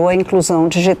acelerou a inclusão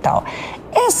digital.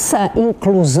 Essa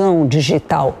inclusão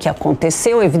digital que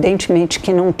aconteceu, evidentemente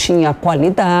que não tinha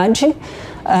qualidade,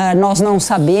 nós não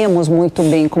sabemos muito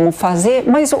bem como fazer,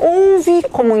 mas houve,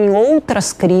 como em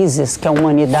outras crises que a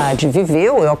humanidade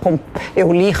viveu,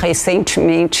 eu li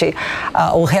recentemente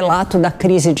o relato da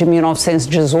crise de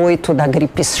 1918, da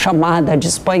gripe chamada de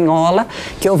espanhola,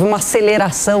 que houve uma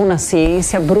aceleração na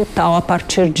ciência brutal a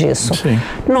partir disso. Sim.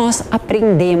 Nós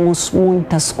aprendemos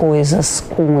muitas coisas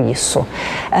com isso.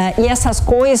 E essas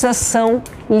coisas são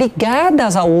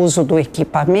ligadas ao uso do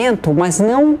equipamento, mas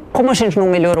não, como a gente não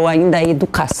melhorou ainda a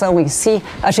educação em si,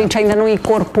 a gente ainda não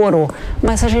incorporou,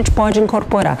 mas a gente pode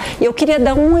incorporar. E eu queria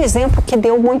dar um exemplo que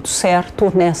deu muito certo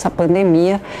nessa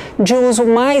pandemia, de uso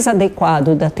mais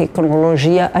adequado da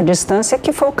tecnologia à distância,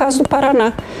 que foi o caso do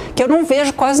Paraná, que eu não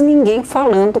vejo quase ninguém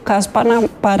falando do caso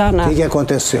Paraná. O que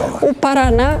aconteceu lá? O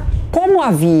Paraná, como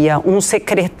havia um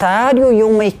secretário e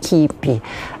uma equipe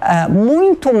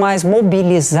muito mais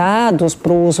mobilizados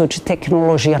para o uso de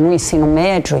tecnologia no ensino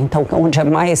médio, então onde é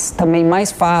também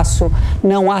mais fácil,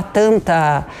 não há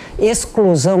tanta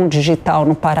exclusão digital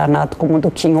no Paraná como do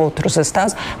que em outros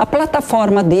estados, a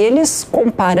plataforma deles,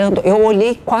 comparando, eu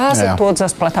olhei quase todas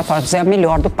as plataformas, é a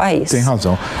melhor do país. Tem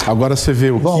razão. Agora você vê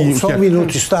Só um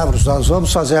minuto, Stavros, nós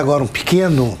vamos fazer agora um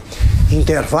pequeno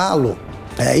intervalo.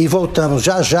 E voltamos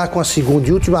já com a segunda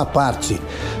e última parte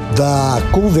da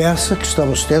conversa que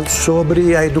estamos tendo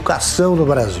sobre a educação no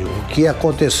Brasil. O que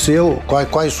aconteceu,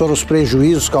 quais foram os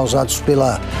prejuízos causados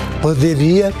pela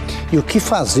pandemia e o que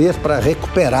fazer para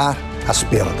recuperar as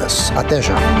perdas. Até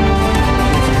já.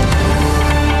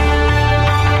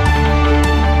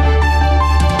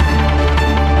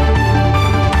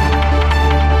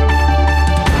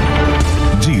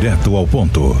 Direto ao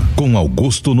ponto, com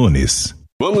Augusto Nunes.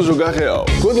 Vamos jogar real.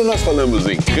 Quando nós falamos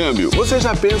em câmbio, você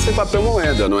já pensa em papel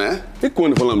moeda, não é? E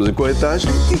quando falamos em corretagem,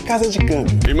 em casa de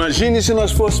câmbio. Imagine se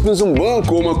nós fôssemos um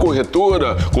banco ou uma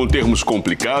corretora com termos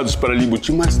complicados para lhe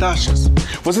embutir mais taxas.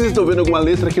 Vocês estão vendo alguma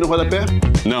letra aqui no rodapé?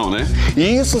 Não, né?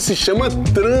 E isso se chama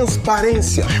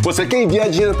transparência. Você quer enviar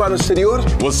dinheiro para o exterior?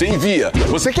 Você envia.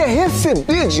 Você quer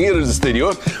receber dinheiro do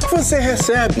exterior? Você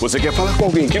recebe. Você quer falar com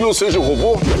alguém que não seja um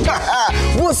robô?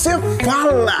 Você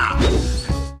fala!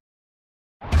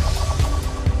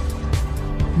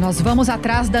 Nós vamos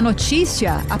atrás da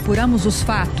notícia, apuramos os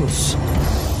fatos.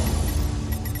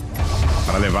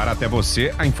 Para levar até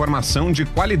você a informação de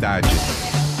qualidade.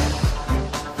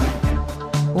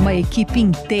 Uma equipe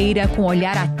inteira com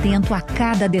olhar atento a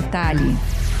cada detalhe.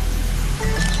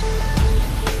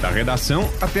 Da redação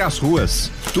até as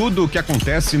ruas. Tudo o que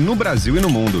acontece no Brasil e no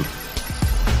mundo.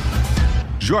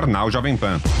 Jornal Jovem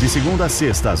Pan. De segunda a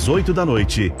sexta, às 8 da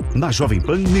noite, na Jovem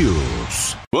Pan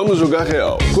News. Vamos jogar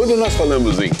real. Quando nós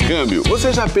falamos em câmbio,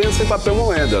 você já pensa em papel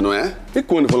moeda, não é? E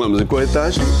quando falamos em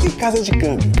corretagem, em casa de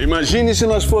câmbio. Imagine se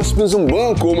nós fôssemos um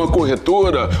banco ou uma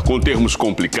corretora com termos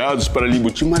complicados para lhe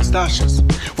embutir mais taxas.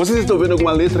 Vocês estão vendo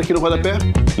alguma letra aqui no rodapé?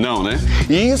 Não, né?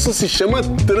 E isso se chama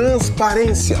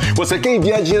transparência. Você quer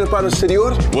enviar dinheiro para o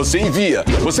exterior? Você envia.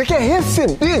 Você quer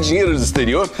receber dinheiro do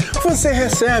exterior? Você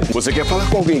recebe. Você quer falar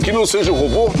com alguém que não seja um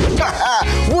robô?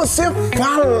 Você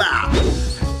fala!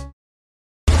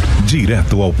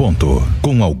 Direto ao ponto,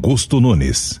 com Augusto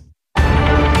Nunes.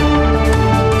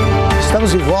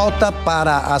 Estamos de volta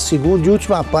para a segunda e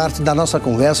última parte da nossa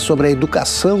conversa sobre a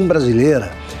educação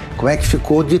brasileira. Como é que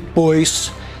ficou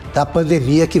depois da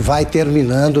pandemia que vai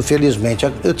terminando, felizmente.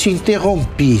 Eu te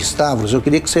interrompi, Stavros, eu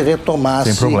queria que você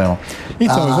retomasse. Sem problema.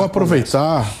 Então, eu vou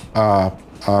aproveitar, a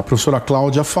professora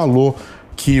Cláudia falou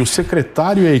que o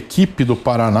secretário e a equipe do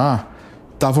Paraná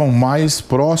estavam mais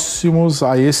próximos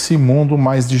a esse mundo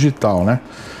mais digital, né?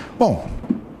 Bom,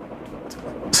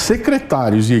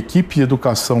 secretários e equipe de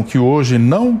educação que hoje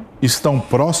não estão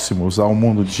próximos ao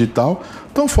mundo digital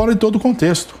estão fora de todo o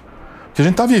contexto. Porque a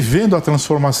gente está vivendo a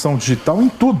transformação digital em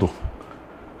tudo.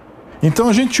 Então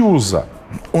a gente usa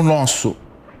o nosso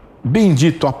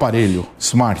bendito aparelho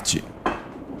smart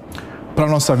para a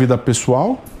nossa vida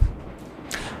pessoal.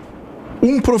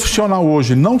 Um profissional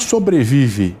hoje não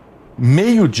sobrevive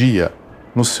meio-dia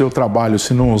no seu trabalho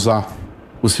se não usar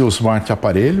o seu smart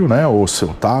aparelho, né, ou o seu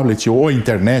tablet, ou a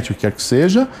internet, o que quer que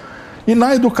seja. E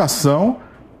na educação,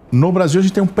 no Brasil, a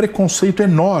gente tem um preconceito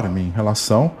enorme em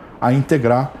relação a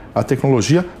integrar a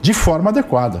tecnologia de forma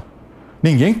adequada.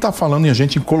 Ninguém está falando em a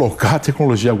gente colocar a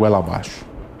tecnologia goela abaixo.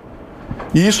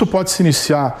 E isso pode se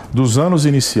iniciar dos anos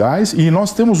iniciais e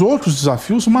nós temos outros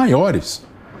desafios maiores.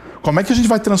 Como é que a gente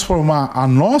vai transformar a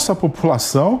nossa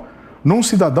população num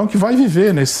cidadão que vai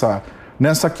viver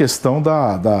nessa questão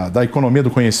da economia do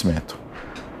conhecimento?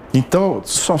 Então,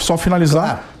 só finalizar,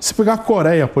 claro. Se pegar a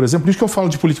Coreia, por exemplo, isso que eu falo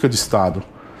de política de Estado.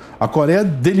 A Coreia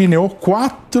delineou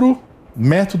 4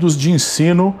 métodos de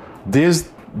ensino desde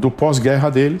o pós-guerra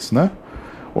deles, né?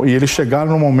 E eles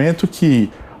chegaram no momento que,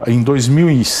 em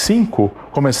 2005,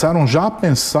 começaram já a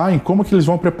pensar em como que eles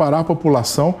vão preparar a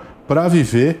população para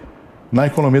viver na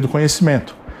economia do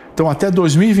conhecimento. Então, até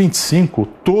 2025,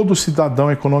 todo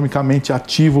cidadão economicamente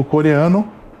ativo coreano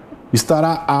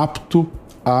estará apto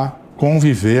a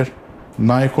conviver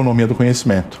na economia do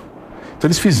conhecimento. Então,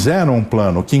 eles fizeram um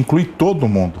plano que inclui todo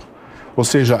mundo. Ou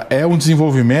seja, é um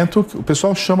desenvolvimento que o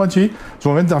pessoal chama de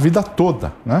desenvolvimento da vida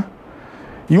toda, né?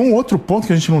 E um outro ponto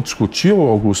que a gente não discutiu,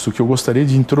 Augusto, que eu gostaria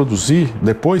de introduzir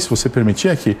depois, se você permitir,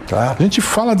 é que claro. A gente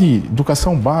fala de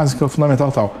educação básica, fundamental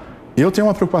e tal. Eu tenho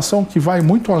uma preocupação que vai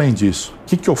muito além disso.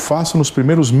 O que eu faço nos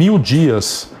primeiros 1000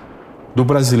 dias do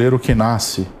brasileiro que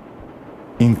nasce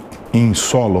em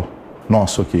solo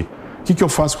nosso aqui? O que eu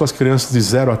faço com as crianças de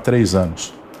 0 a 3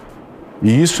 anos?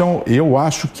 E isso eu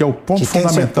acho que é o ponto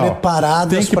fundamental.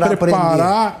 Tem que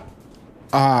preparar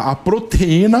a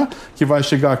proteína que vai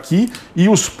chegar aqui, e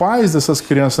os pais dessas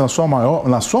crianças,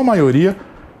 na sua maioria,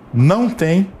 não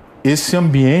têm esse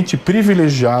ambiente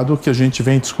privilegiado que a gente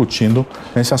vem discutindo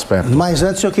nesse aspecto. Mas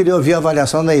antes eu queria ouvir a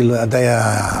avaliação da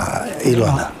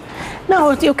Ilona.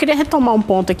 Não, eu queria retomar um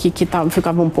ponto aqui que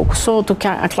ficava um pouco solto, que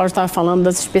a Cláudia estava falando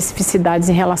das especificidades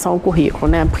em relação ao currículo,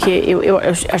 né? Porque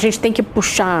a gente tem que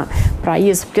puxar para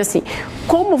isso, porque assim,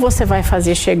 como você vai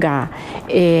fazer chegar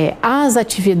as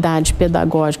atividades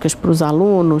pedagógicas para os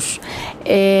alunos,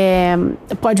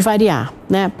 pode variar,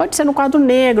 né? Pode ser no quadro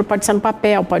negro, pode ser no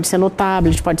papel, pode ser no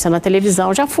tablet, pode ser na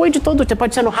televisão, já foi de todo tipo,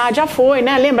 pode ser no rádio, já foi,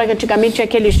 né? Lembra que antigamente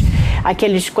tinha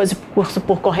aqueles coisas, curso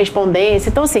por correspondência.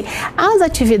 Então, assim, as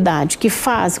atividades que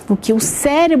fazem com que o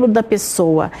cérebro da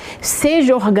pessoa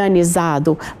seja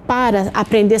organizado para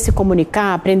aprender a se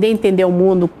comunicar, aprender a entender o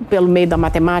mundo pelo meio da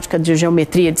matemática, de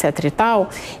geometria, etc. e tal,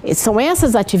 são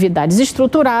essas atividades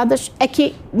estruturadas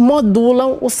que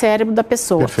modulam o cérebro da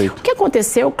pessoa. Perfeito. O que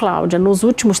aconteceu, Cláudia, nos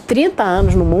últimos 30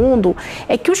 anos no mundo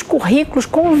é que os currículos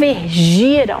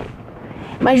convergiram,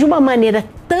 mas de uma maneira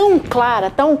tão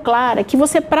clara, que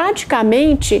você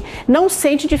praticamente não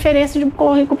sente diferença de um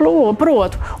currículo para o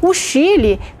outro. O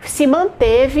Chile se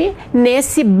manteve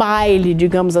nesse baile,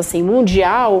 digamos assim,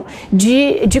 mundial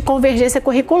de convergência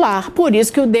curricular. Por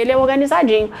isso que o dele é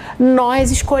organizadinho.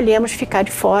 Nós escolhemos ficar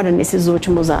de fora nesses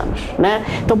últimos anos, né?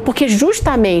 Então, porque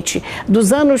justamente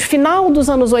final dos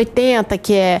anos 80,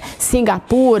 que é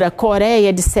Singapura, Coreia,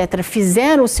 etc.,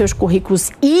 fizeram os seus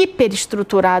currículos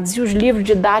hiperestruturados e os livros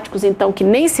didáticos, então, que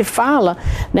nem se fala,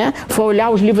 né? Foi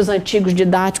olhar os livros antigos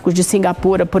didáticos de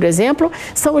Singapura, por exemplo,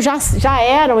 já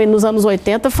eram nos anos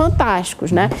 80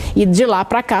 fantásticos, né? E de lá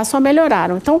para cá só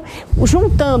melhoraram. Então,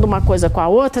 juntando uma coisa com a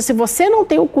outra, se você não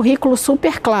tem o currículo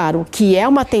super claro, que é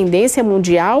uma tendência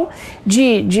mundial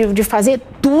de fazer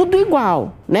tudo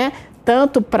igual, né?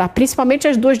 Tanto para, principalmente,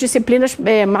 as duas disciplinas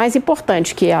mais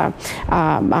importantes, que é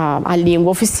a língua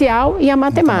oficial e a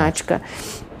matemática.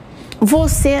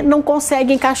 Você não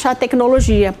consegue encaixar a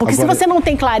tecnologia. Porque agora, se você não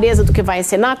tem clareza do que vai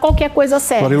ensinar, qualquer coisa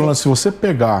serve. Agora, Ilona, se você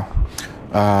pegar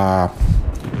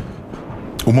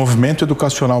o movimento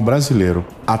educacional brasileiro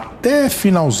até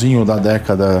finalzinho da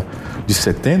década de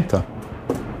 70,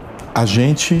 a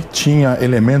gente tinha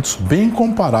elementos bem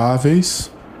comparáveis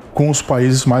com os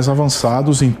países mais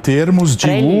avançados em termos de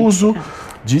uso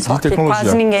de tecnologia.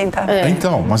 Quase ninguém está.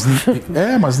 Então,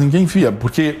 mas ninguém via,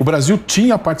 porque o Brasil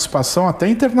tinha participação até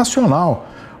internacional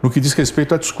no que diz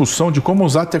respeito à discussão de como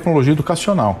usar a tecnologia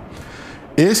educacional.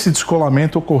 Esse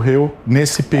descolamento ocorreu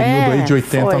nesse período aí de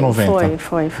 80 a 90.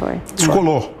 Foi.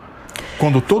 Descolou.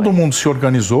 Quando todo mundo se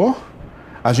organizou,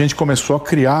 a gente começou a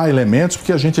criar elementos,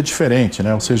 porque a gente é diferente,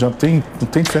 né? Ou seja, não tem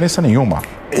diferença nenhuma.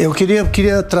 Eu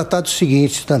queria tratar do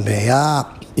seguinte também,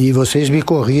 e vocês me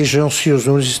corrijam se os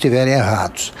números estiverem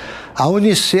errados. A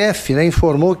Unicef, né,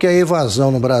 informou que a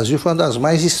evasão no Brasil foi uma das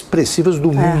mais expressivas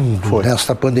do mundo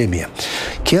nesta pandemia.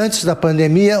 Que antes da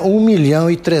pandemia,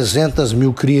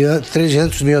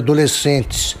 1.300.000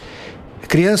 adolescentes,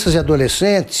 crianças e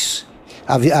adolescentes,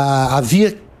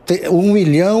 havia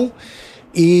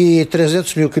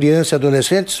 1.300.000 crianças e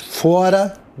adolescentes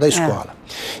fora da escola.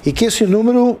 E que esse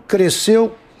número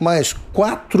cresceu mais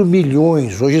 4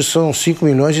 milhões, hoje são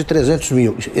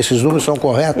 5.300.000. Esses números são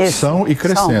corretos? São e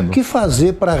crescendo. O que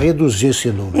fazer para reduzir esse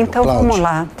número, Então, Cláudia? vamos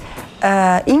lá.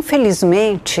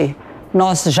 Infelizmente,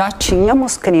 nós já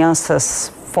tínhamos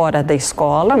crianças fora da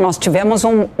escola, nós tivemos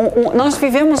nós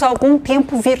vivemos há algum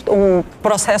tempo um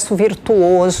processo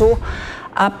virtuoso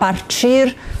a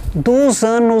partir dos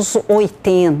anos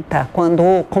 80,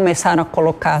 quando começaram a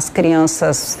colocar as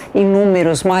crianças em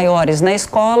números maiores na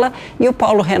escola, e o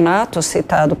Paulo Renato,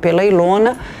 citado pela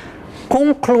Ilona,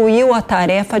 concluiu a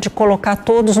tarefa de colocar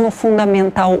todos no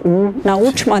Fundamental 1 na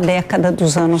última década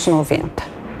dos anos 90,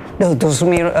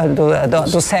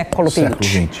 do século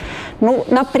XX.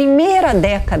 Na primeira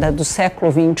década do século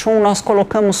XXI, nós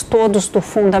colocamos todos do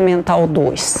Fundamental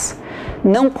 2.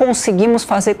 Não conseguimos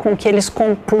fazer com que eles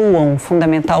concluam o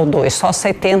Fundamental 2, só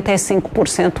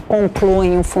 75%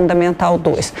 concluem o Fundamental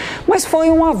 2. Mas foi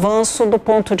um avanço do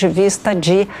ponto de vista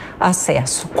de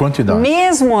acesso. Quantidade.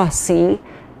 Mesmo assim,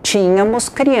 tínhamos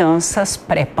crianças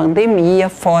pré-pandemia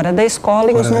fora da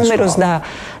escola e os números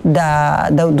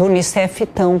do Unicef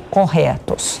estão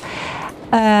corretos.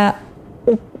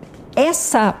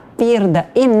 Essa perda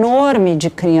enorme de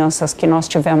crianças que nós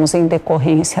tivemos em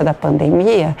decorrência da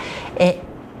pandemia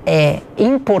é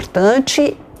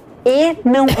importante e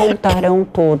não voltarão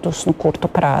todos no curto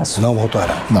prazo. Não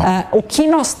voltarão. O que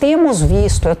nós temos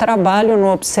visto, eu trabalho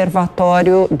no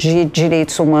Observatório de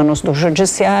Direitos Humanos do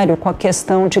Judiciário com a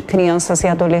questão de crianças e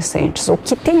adolescentes. O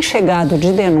que tem chegado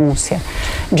de denúncia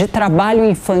de trabalho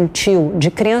infantil, de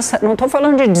criança, não estou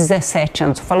falando de 17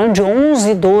 anos, estou falando de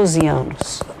 11, 12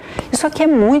 anos. Isso aqui é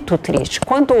muito triste.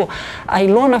 Quando a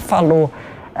Ilona falou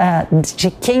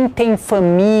de quem tem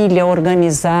família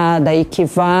organizada e que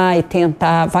vai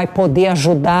poder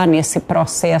ajudar nesse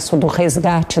processo do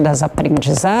resgate das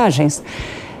aprendizagens,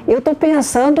 eu estou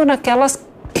pensando naquelas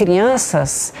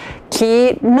crianças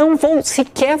que não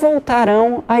sequer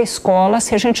voltarão à escola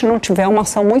se a gente não tiver uma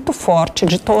ação muito forte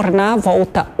de tornar a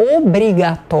volta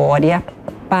obrigatória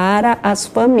para as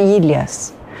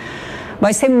famílias.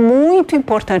 Vai ser muito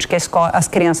importante que as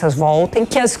crianças voltem,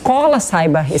 que a escola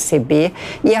saiba receber.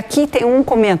 E aqui tem um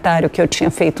comentário que eu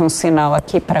tinha feito um sinal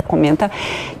aqui para comentar.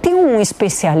 Tem um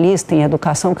especialista em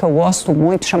educação que eu gosto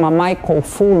muito, chama Michael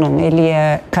Fullan, ele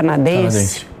é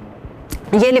canadense.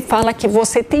 E ele fala que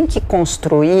você tem que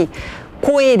construir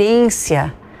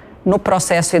coerência no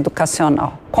processo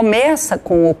educacional. Começa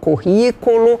com o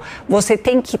currículo, você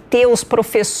tem que ter os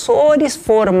professores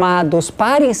formados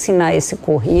para ensinar esse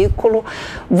currículo,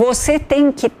 você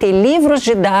tem que ter livros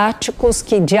didáticos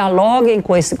que dialoguem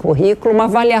com esse currículo, uma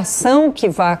avaliação que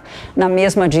vá na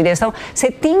mesma direção.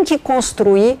 Você tem que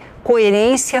construir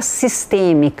coerência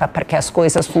sistêmica para que as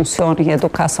coisas funcionem em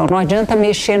educação. Não adianta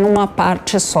mexer numa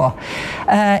parte só.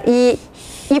 E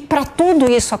para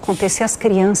tudo isso acontecer, as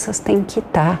crianças têm que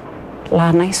estar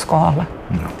lá na escola.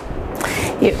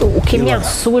 O que me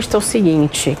assusta é o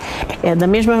seguinte, da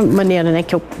mesma maneira, né,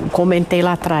 que eu comentei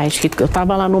lá atrás, que eu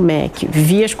estava lá no MEC,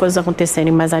 vi as coisas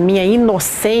acontecerem, mas a minha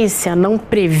inocência não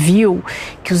previu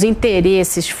que os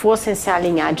interesses fossem se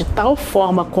alinhar de tal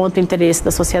forma contra o interesse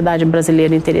da sociedade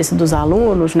brasileira, o interesse dos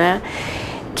alunos, né?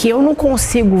 Que eu não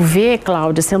consigo ver,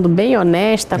 Cláudia, sendo bem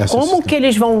honesta, como que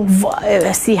eles vão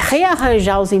se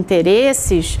rearranjar os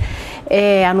interesses,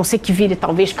 a não ser que vire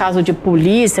talvez caso de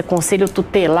polícia, conselho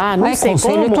tutelar, não sei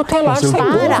conselho como, tutelar, sem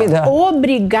dúvida, para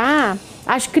obrigar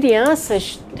as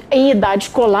crianças em idade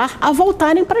escolar a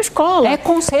voltarem para a escola. É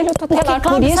conselho tutelar, porque,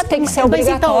 por isso tem que ser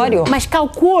obrigatório. Mas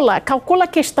calcula a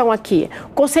questão aqui.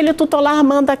 O conselho tutelar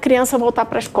manda a criança voltar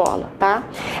para a escola, tá?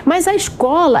 Mas a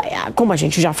escola, como a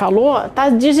gente já falou, está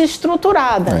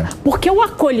desestruturada. Porque o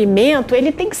acolhimento,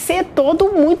 ele tem que ser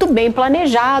todo muito bem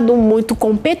planejado, muito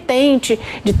competente,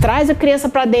 de traz a criança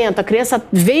para dentro, a criança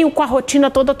veio com a rotina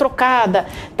toda trocada,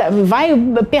 vai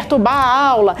perturbar a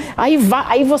aula,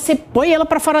 aí você põe ela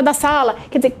para fora da sala.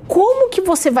 Quer dizer, como que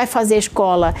você vai fazer a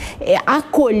escola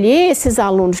acolher esses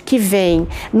alunos que vêm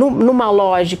numa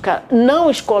lógica não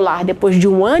escolar depois de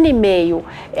 1 ano e meio,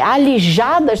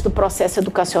 alijadas do processo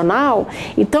educacional?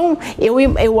 Então,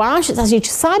 eu acho, a gente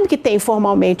sabe que tem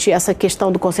formalmente essa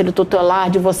questão do conselho tutelar,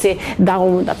 de você dar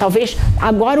talvez,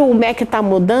 agora o MEC está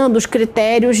mudando os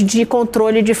critérios de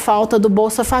controle de falta do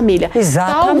Bolsa Família.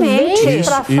 Exatamente. Talvez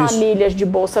para famílias de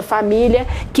Bolsa Família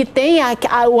que tem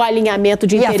o alinhamento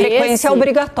de interesse. E a frequência é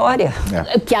obrigatória.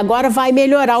 Que agora vai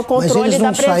melhorar o controle da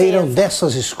presença. Mas eles não saíram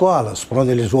dessas escolas para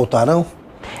onde eles voltarão?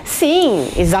 Sim,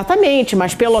 exatamente,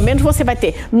 mas pelo menos você vai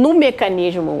ter, no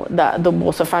mecanismo do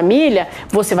Bolsa Família,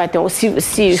 você vai ter,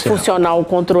 se funcionar o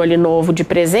controle novo de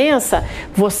presença,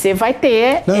 você vai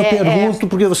ter... Não, eu pergunto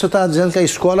porque você está dizendo que a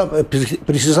escola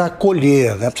precisa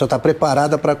acolher, né? Precisa estar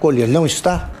preparada para acolher. Não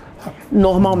está?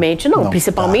 Normalmente não,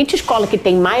 principalmente escola que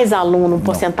tem mais aluno,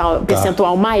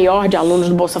 percentual maior de alunos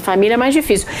do Bolsa Família é mais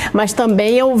difícil. Mas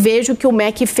também eu vejo que o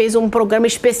MEC fez um programa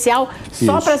especial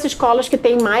só para as escolas que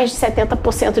têm mais de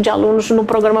 70% de alunos no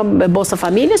programa Bolsa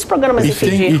Família, esses programas de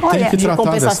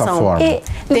compensação.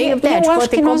 Eu acho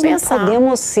que nós não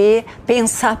podemos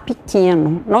pensar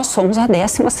pequeno. Nós somos a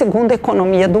 12ª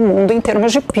economia do mundo em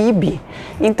termos de PIB.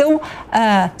 Então,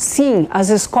 sim, as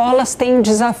escolas têm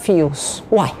desafios.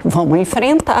 Vamos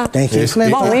enfrentar. Tem que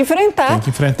enfrentar. Vamos enfrentar. Tem que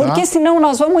enfrentar. Porque senão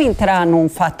nós vamos entrar num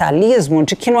fatalismo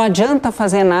de que não adianta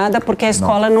fazer nada porque a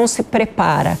escola não se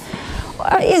prepara.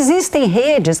 Existem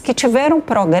redes que tiveram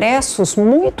progressos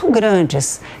muito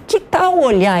grandes. Que tal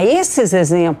olhar esses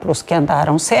exemplos que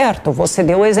andaram certo? Você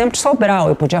deu o exemplo de Sobral.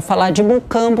 Eu podia falar de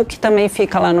Mucambo, que também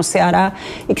fica lá no Ceará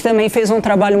e que também fez um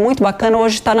trabalho muito bacana,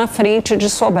 hoje está na frente de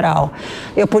Sobral.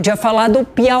 Eu podia falar do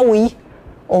Piauí,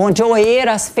 onde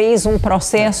Oeiras fez um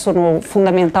processo no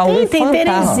Fundamental 1 fantástico. Tem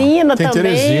Teresina também.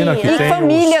 Teresina, que tem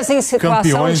famílias em situação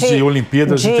campeões de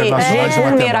Olimpíadas Internacionais de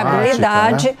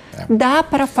vulnerabilidade. Né? Dá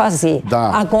para fazer.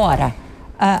 Dá. Agora,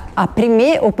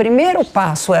 o primeiro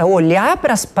passo é olhar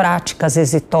para as práticas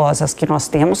exitosas que nós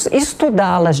temos,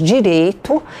 estudá-las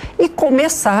direito e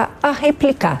começar a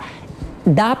replicar.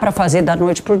 Dá para fazer da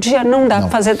noite para o dia? Não dá para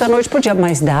fazer da noite para o dia,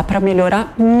 mas dá para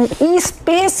melhorar,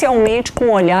 especialmente com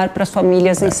olhar para as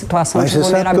famílias em situação de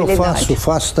vulnerabilidade. Mas você sabe que eu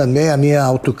faço também a minha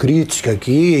autocrítica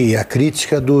aqui e a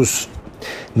crítica dos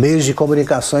meios de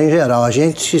comunicação em geral. A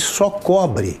gente só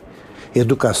cobre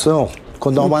educação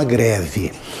quando há uma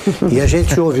greve. E a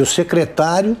gente ouve o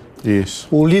secretário,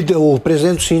 o líder, o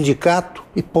presidente do sindicato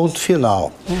e ponto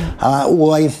final.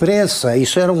 A imprensa,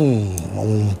 isso era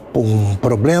um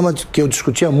problema que eu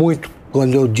discutia muito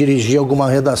quando eu dirigia alguma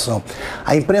redação.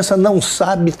 A imprensa não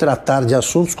sabe tratar de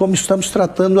assuntos como estamos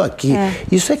tratando aqui.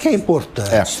 Isso é que é importante.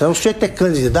 Então, você ter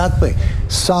candidato para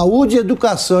saúde e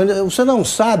educação, você não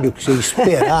sabe o que você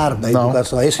esperar da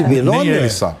educação. Esse binômio, nem ele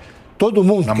sabe. Todo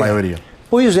mundo na maioria.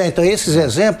 Pois é, então esses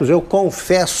exemplos eu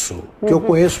confesso que eu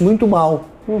conheço muito mal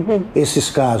esses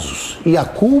casos. E a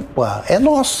culpa é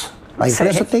nossa. A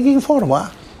imprensa tem que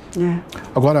informar.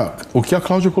 Agora, o que a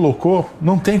Cláudia colocou,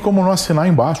 não tem como não assinar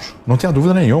embaixo, não tenha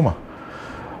dúvida nenhuma.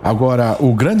 Agora,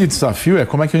 o grande desafio é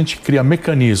como é que a gente cria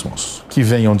mecanismos que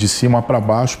venham de cima para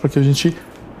baixo para que a gente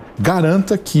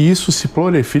garanta que isso se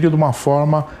prolifere de uma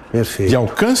forma de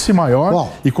alcance maior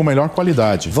e com melhor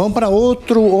qualidade. Vamos para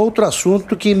outro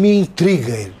assunto que me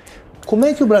intriga. Como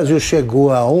é que o Brasil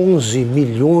chegou a 11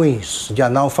 milhões de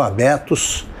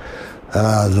analfabetos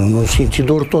no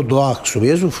sentido ortodoxo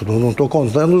mesmo? Não estou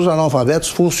contando os analfabetos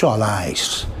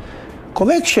funcionais. Como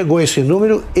é que chegou a esse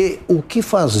número e o que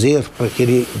fazer para que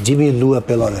ele diminua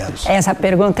pelo menos? Essa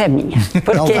pergunta é minha,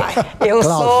 porque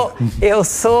eu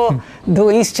sou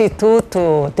do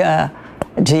Instituto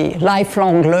de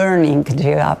Lifelong Learning,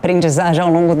 de aprendizagem ao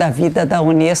longo da vida da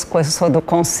Unesco. Eu sou do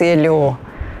conselho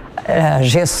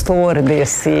gestor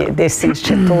desse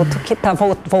instituto, que está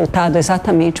voltado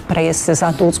exatamente para esses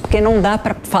adultos, porque não dá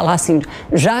para falar assim,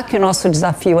 já que o nosso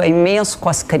desafio é imenso com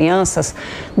as crianças,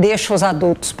 deixa os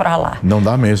adultos para lá. Não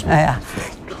dá mesmo.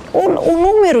 O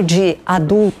número de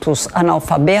adultos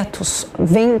analfabetos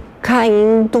vem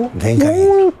caindo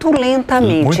muito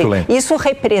lentamente. Muito lento. Isso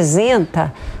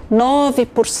representa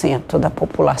 9% da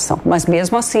população, mas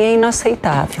mesmo assim é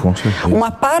inaceitável. Com certeza. Uma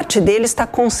parte dele está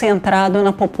concentrado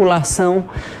na população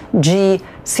de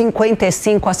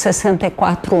 55 a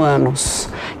 64 anos,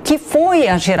 que foi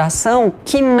a geração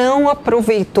que não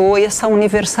aproveitou essa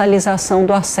universalização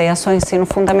do acesso ao ensino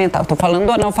fundamental. Estou falando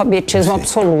do analfabetismo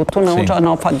absoluto, não de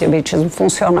analfabetismo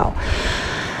funcional.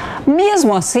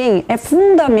 Mesmo assim, é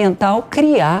fundamental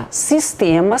criar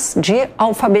sistemas de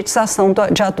alfabetização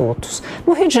de adultos.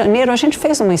 No Rio de Janeiro, a gente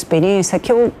fez uma experiência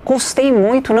que eu gostei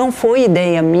muito, não foi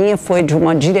ideia minha, foi de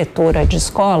uma diretora de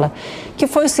escola, que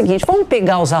foi o seguinte: vamos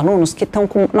pegar os alunos que estão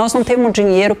com... Nós não temos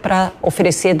dinheiro para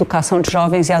oferecer educação de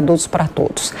jovens e adultos para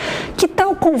todos. Que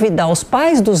tal convidar os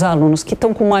pais dos alunos que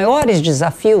estão com maiores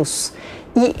desafios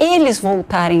e eles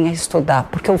voltarem a estudar,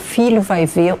 porque o filho vai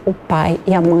ver o pai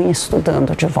e a mãe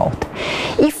estudando de volta.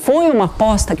 E foi uma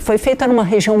aposta que foi feita numa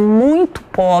região muito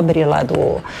pobre lá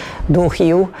do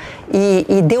Rio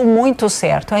e deu muito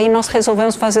certo. Aí nós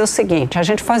resolvemos fazer o seguinte: a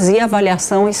gente fazia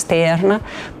avaliação externa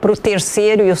para o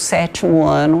 3º e o 7º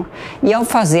ano, e ao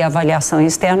fazer a avaliação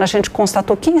externa a gente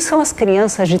constatou quem são as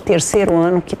crianças de 3º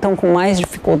ano que estão com mais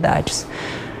dificuldades.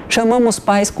 Chamamos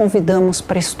pais, convidamos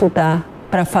para estudar,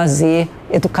 para fazer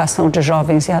educação de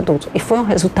jovens e adultos. E foi um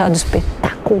resultado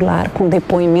espetacular, com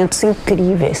depoimentos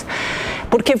incríveis.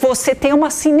 Porque você tem uma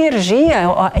sinergia,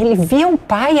 ele vê o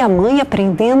pai e a mãe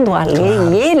aprendendo a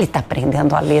ler, e ele está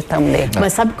aprendendo a ler também.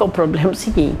 Mas sabe qual é o problema? É o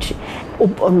seguinte,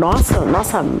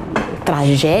 nossa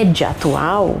tragédia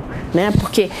atual, né?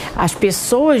 Porque as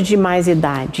pessoas de mais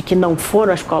idade, que não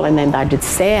foram à escola na idade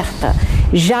certa,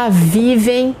 já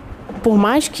vivem... Por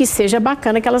mais que seja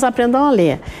bacana que elas aprendam a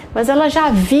ler, mas elas já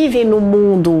vivem no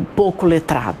mundo pouco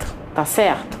letrado, tá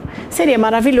certo? Seria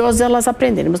maravilhoso elas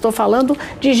aprenderem, mas estou falando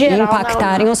de geral...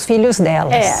 Impactarem os filhos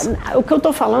delas. O que eu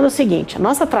estou falando é o seguinte: a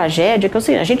nossa tragédia é que é o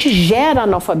seguinte: a gente gera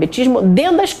analfabetismo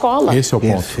dentro da escola. Esse é o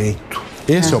ponto. Perfeito.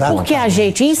 Esse é o ponto. Porque a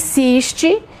gente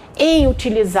insiste em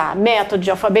utilizar método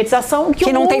de alfabetização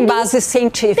que não tem base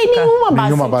científica. Tem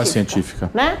nenhuma base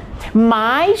científica. Né?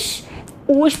 Mas...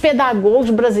 os pedagogos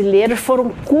brasileiros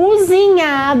foram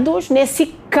cozinhados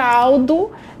nesse caldo,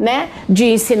 né, de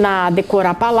ensinar a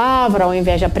decorar a palavra ao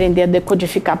invés de aprender a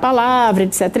decodificar a palavra,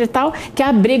 etc e tal, que é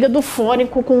a briga do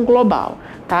fônico com o global,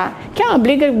 tá? Que é uma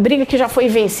briga que já foi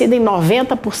vencida em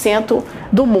 90%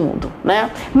 do mundo, né?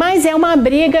 Mas é uma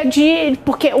briga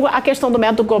porque a questão do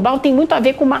método global tem muito a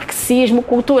ver com marxismo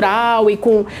cultural e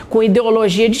com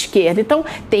ideologia de esquerda. Então,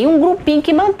 tem um grupinho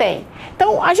que mantém.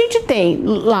 Então, a gente tem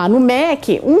lá no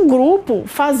MEC um grupo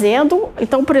fazendo...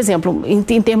 Então, por exemplo,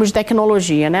 em termos de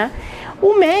tecnologia, né?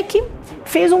 O MEC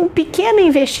fez um pequeno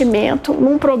investimento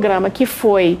num programa que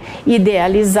foi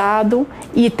idealizado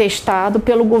e testado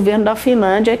pelo governo da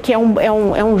Finlândia, que é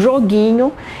um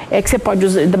joguinho que você pode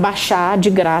baixar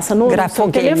de graça no seu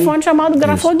telefone, chamado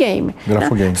Grafogame.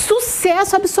 Grafogame.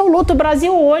 Sucesso absoluto. O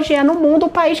Brasil hoje é no mundo o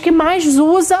país que mais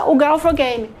usa o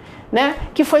Grafogame. Né?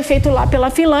 Que foi feito lá pela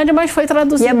Finlândia, mas foi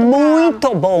traduzido. E é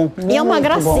muito bom. E é uma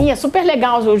gracinha, super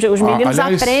legal. Os meninos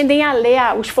aprendem a ler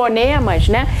os fonemas,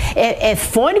 né? É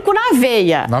fônico na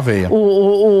veia. Na veia.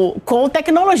 Com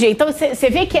tecnologia. Então, você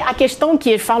vê que a questão que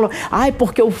eles falam,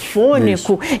 porque o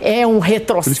fônico é um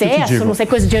retrocesso, não sei,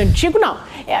 coisa de antigo, não.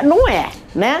 Não é,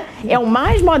 né? É o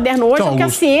mais moderno hoje, porque a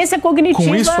ciência cognitiva...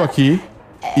 Com isso aqui...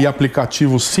 e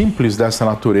aplicativos simples dessa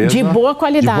natureza... De boa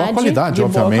qualidade. De boa qualidade,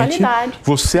 obviamente. Boa qualidade,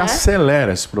 você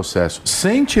acelera esse processo,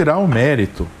 sem tirar o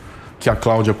mérito que a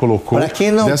Cláudia colocou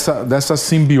dessa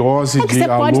simbiose de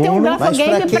aluno... Pode ter um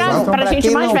Grafogame para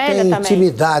gente mais velha também. Para quem não tem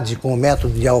intimidade com o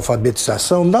método de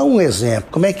alfabetização, dá um exemplo.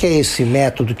 Como é que é esse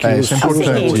método que isso é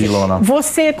importante, Ilona.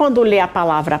 Você, quando lê a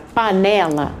palavra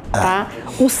panela, tá?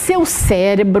 O seu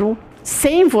cérebro,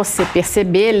 sem você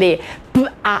perceber, lê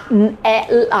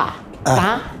P-A-N-E-L-A.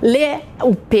 Tá? Lê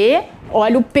o P,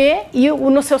 olha o P e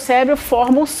no seu cérebro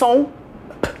forma o som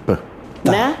P,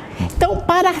 né? Então,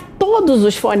 para todos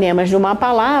os fonemas de uma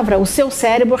palavra, o seu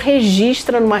cérebro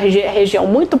registra numa região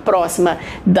muito próxima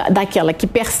daquela que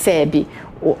percebe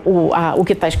o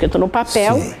que está escrito no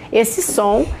papel, esse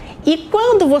som, e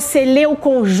quando você lê o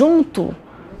conjunto,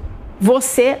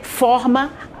 você forma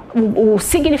o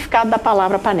significado da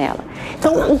palavra panela.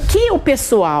 Então, o que o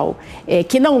pessoal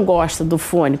que não gosta do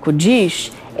fônico diz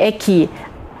é que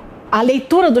a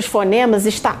leitura dos fonemas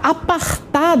está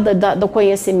apartada do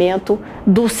conhecimento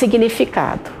do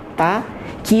significado, tá?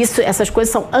 Que essas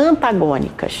coisas são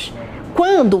antagônicas.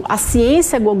 Quando a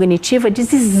ciência cognitiva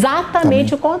diz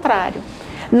exatamente o contrário.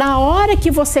 Na hora que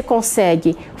você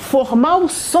consegue formar o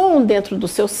som dentro do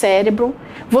seu cérebro,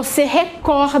 você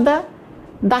recorda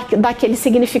daquele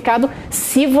significado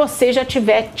se você já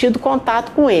tiver tido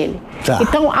contato com ele. Tá.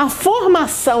 Então, a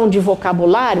formação de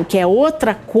vocabulário, que é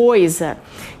outra coisa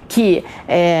que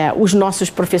os nossos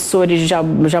professores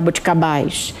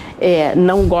jabuticabais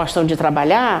não gostam de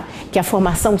trabalhar, que a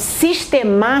formação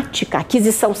sistemática, a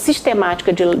aquisição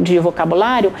sistemática de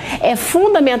vocabulário é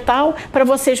fundamental para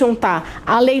você juntar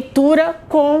a leitura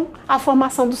com a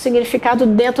formação do significado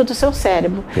dentro do seu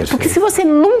cérebro. Perfeito. Porque se você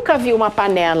nunca viu uma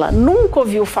panela, nunca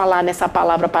ouviu falar nessa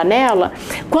palavra panela,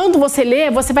 quando você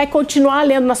lê, você vai continuar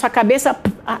lendo na sua cabeça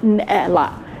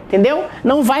lá, entendeu?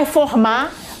 Não vai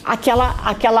formar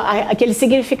aquele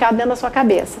significado dentro da sua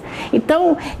cabeça.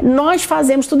 Então, nós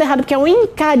fazemos tudo errado, porque é um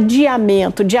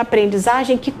encadeamento de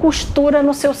aprendizagem que costura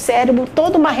no seu cérebro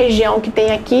toda uma região que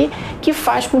tem aqui, que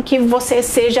faz com que você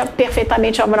seja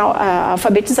perfeitamente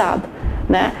alfabetizado,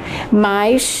 né?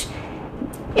 Mas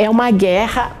é uma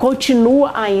guerra,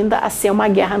 continua ainda a ser uma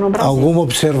guerra no Brasil. Alguma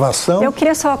observação? Eu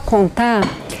queria só contar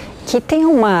que tem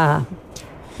uma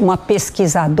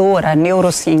pesquisadora,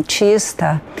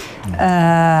 neurocientista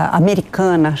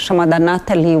americana, chamada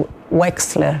Natalie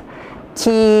Wexler,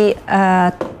 que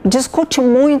discute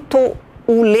muito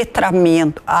o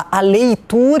letramento, a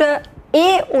leitura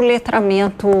e o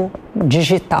letramento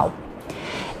digital.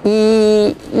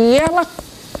 E ela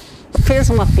fez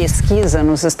uma pesquisa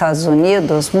nos Estados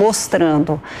Unidos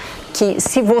mostrando que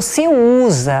se você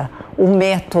usa o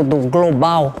método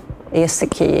global, esse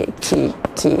que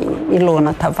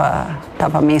Ilona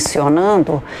estava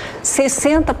mencionando,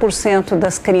 60%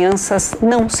 das crianças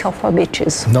não se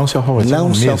alfabetizam. Não se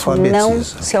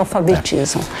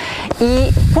alfabetizam.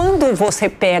 E quando você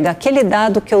pega aquele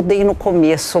dado que eu dei no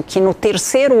começo, que no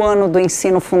 3º ano do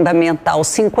ensino fundamental,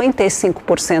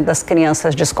 55% das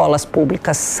crianças de escolas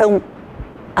públicas são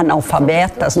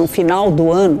analfabetas no final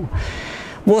do ano,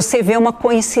 você vê uma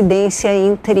coincidência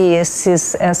entre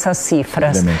essas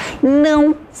cifras.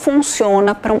 Não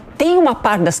funciona. Tem uma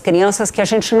parte das crianças que a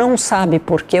gente não sabe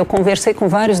por quê. Eu conversei com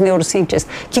vários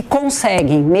neurocientistas que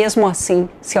conseguem, mesmo assim,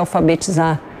 se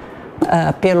alfabetizar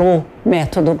pelo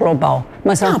método global.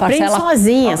 Mas é uma parcela... Aprende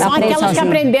sozinha. São aquelas que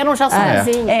aprenderam já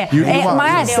sozinha.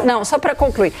 Mas, não, só para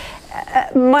concluir.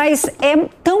 Mas é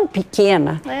tão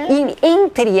pequena e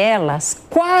entre elas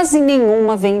quase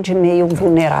nenhuma vem de meio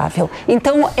vulnerável.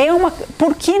 Então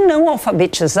por que não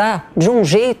alfabetizar de um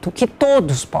jeito que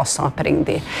todos possam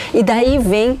aprender? E daí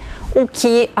vem o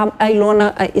que a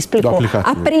Ilona explicou,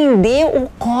 aprender o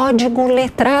código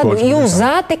letrado e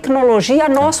usar a tecnologia a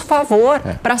nosso favor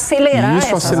para acelerar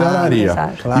isso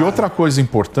aceleraria. E outra coisa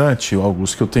importante,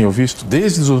 Augusto, que eu tenho visto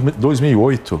desde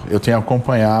 2008, eu tenho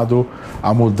acompanhado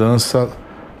a mudança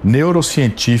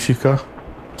neurocientífica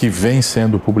que vem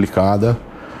sendo publicada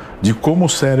de como o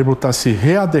cérebro está se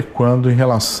readequando em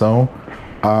relação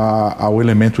ao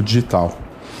elemento digital.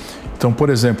 Então, por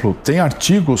exemplo, tem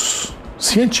artigos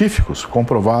científicos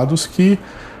comprovados que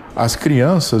as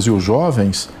crianças e os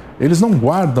jovens, eles não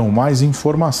guardam mais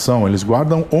informação, eles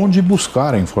guardam onde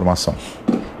buscar a informação,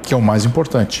 que é o mais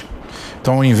importante.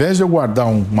 Então, ao invés de eu guardar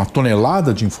uma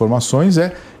tonelada de informações,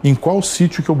 em qual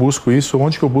sítio que eu busco isso,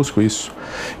 onde que eu busco isso.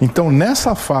 Então,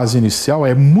 nessa fase inicial,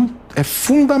 é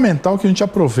fundamental que a gente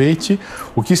aproveite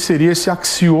o que seria esse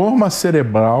axioma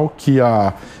cerebral que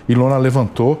a Ilona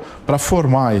levantou para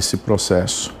formar esse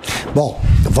processo. Bom,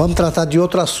 vamos tratar de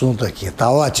outro assunto aqui. Tá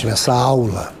ótimo essa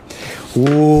aula.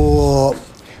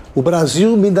 O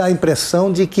Brasil me dá a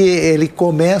impressão de que ele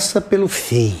começa pelo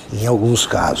fim, em alguns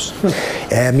casos.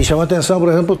 Me chamou a atenção, por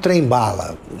exemplo, o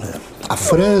trem-bala. A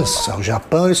França, o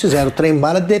Japão, eles fizeram o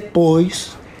trem-bala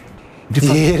depois de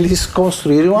eles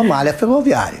construíram uma malha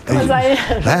ferroviária. Então, mas aí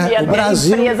o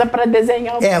Brasil empresa para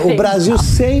desenhar o Brasil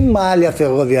sem malha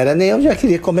ferroviária nenhuma já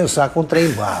queria começar com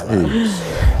trem-bala.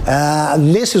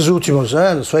 Nesses últimos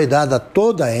anos foi dada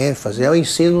toda a ênfase ao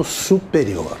ensino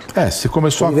superior. Se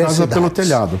começou a casa pelo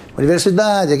telhado.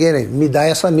 Universidade, me dá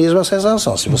essa mesma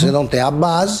sensação. Se você não tem a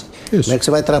base, como é que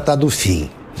você vai tratar do fim?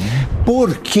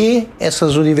 Por que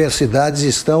essas universidades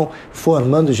estão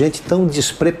formando gente tão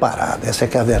despreparada? Essa é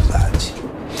que é a verdade.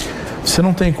 Você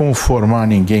não tem como formar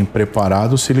ninguém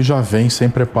preparado se ele já vem sem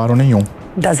preparo nenhum.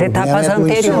 Das etapas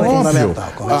anteriores. Óbvio,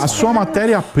 a sua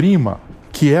matéria-prima,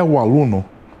 que é o aluno,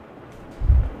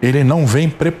 ele não vem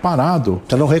preparado.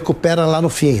 Você não recupera lá no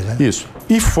fim, né? Isso.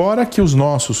 E fora que os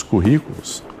nossos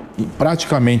currículos,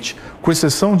 praticamente, com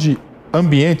exceção de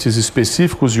ambientes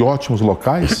específicos e ótimos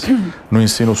locais no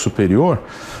ensino superior,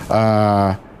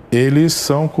 eles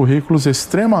são currículos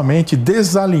extremamente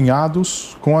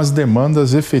desalinhados com as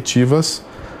demandas efetivas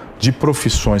de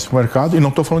profissões para o mercado, e não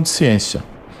estou falando de ciência.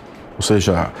 Ou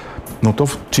seja, não estou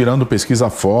tirando pesquisa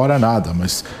fora, nada,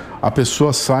 mas a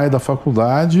pessoa sai da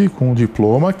faculdade com um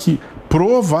diploma que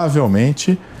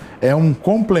provavelmente é um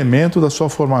complemento da sua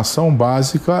formação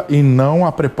básica e não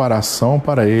a preparação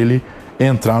para ele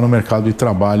entrar no mercado de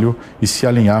trabalho e se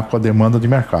alinhar com a demanda de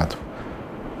mercado.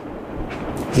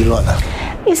 Ilona.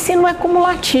 Ensino é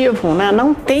cumulativo, né?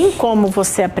 Não tem como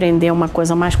você aprender uma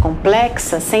coisa mais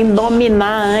complexa sem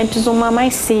dominar antes uma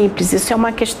mais simples. Isso é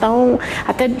uma questão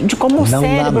até de como o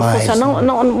cérebro funciona.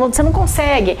 Você não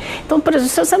consegue. Então, por exemplo,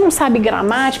 se você não sabe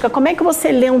gramática, como é que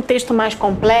você lê um texto mais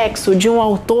complexo de um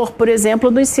autor, por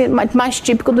exemplo, do ensino, mais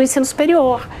típico do ensino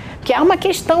superior? Que é uma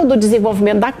questão do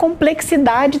desenvolvimento da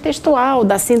complexidade textual,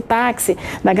 da sintaxe,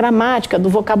 da gramática, do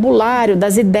vocabulário,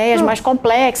 das ideias mais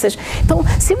complexas. Então,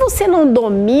 se você não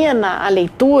domina a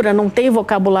leitura, não tem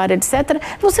vocabulário, etc.,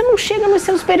 você não chega no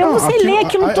ensino superior, você lê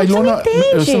aquilo tudo, você não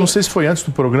entende. Eu não sei se foi antes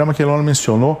do programa que a Ilona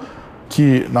mencionou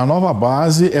que na nova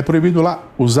base é proibido lá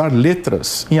usar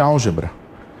letras em álgebra.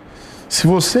 Se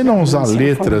você não usar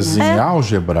letras em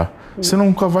álgebra, você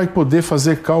nunca vai poder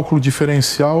fazer cálculo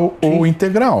diferencial ou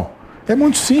integral. É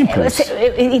muito simples.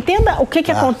 Entenda o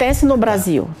que acontece no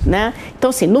Brasil, né? Então,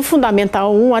 assim, no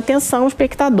Fundamental 1, atenção,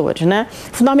 espectadores, né?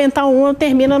 Fundamental 1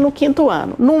 termina no 5º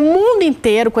ano. No mundo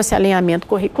inteiro, com esse alinhamento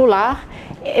curricular,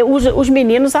 os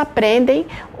meninos aprendem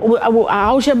a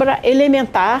álgebra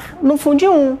elementar no Fundi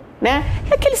 1. Né?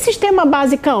 É aquele sistema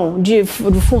basicão de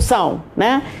função,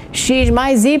 né? X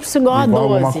mais Y igual a 12,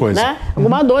 alguma coisa. Né?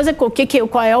 Alguma 12,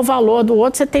 qual é o valor do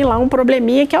outro, você tem lá um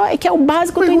probleminha que é o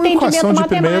básico do entendimento matemático. De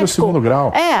primeiro, segundo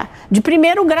grau. De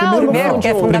primeiro grau.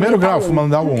 Primeiro grau,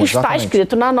 Fundamental 1. Está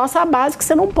escrito na nossa base que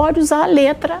você não pode usar a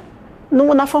letra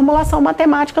na formulação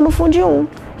matemática no Fundi 1.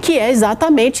 Que é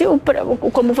exatamente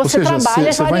como você trabalha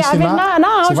as variáveis na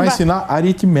álgebra. Você vai ensinar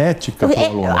aritmética para o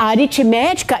aluno. A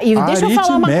aritmética, e deixa eu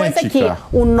falar uma coisa aqui.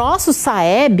 O nosso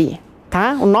SAEB,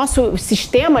 tá? O nosso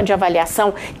sistema de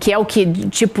avaliação, que é o que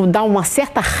tipo dá uma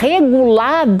certa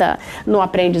regulada no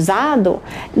aprendizado,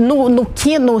 no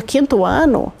 5º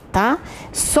ano, tá?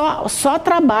 Só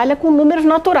trabalha com números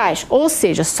naturais, ou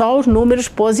seja, só os números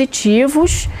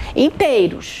positivos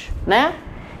inteiros, né?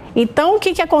 Então, o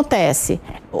que acontece?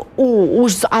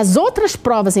 As outras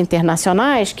provas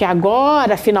internacionais, que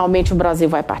agora, finalmente, o Brasil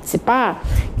vai participar,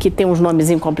 que tem uns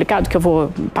nomezinhos complicados que eu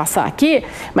vou passar aqui,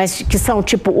 mas que são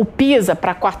tipo o PISA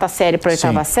para a 4ª série, para a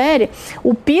 8ª série,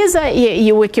 o PISA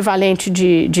e o equivalente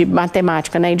de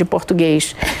matemática, né, e de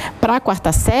português para a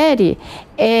 4ª série,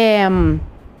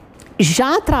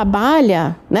 já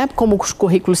trabalha, né, como os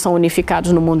currículos são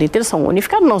unificados no mundo inteiro, são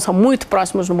unificados não, são muito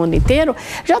próximos no mundo inteiro,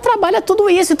 já trabalha tudo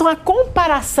isso. Então, a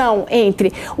comparação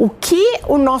entre o que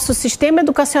o nosso sistema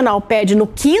educacional pede no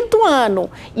 5º ano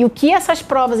e o que essas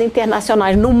provas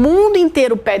internacionais no mundo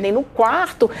inteiro pedem no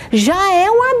 4º, já é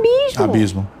um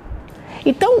abismo.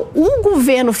 Então, o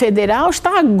governo federal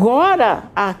está agora,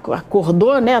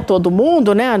 acordou, né, todo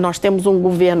mundo, né? Nós temos um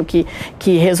governo que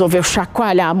resolveu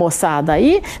chacoalhar a moçada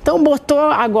aí, então botou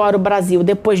agora o Brasil,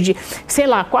 depois de, sei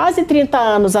lá, quase 30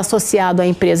 anos associado à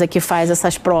empresa que faz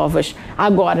essas provas,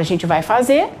 agora a gente vai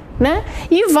fazer, né?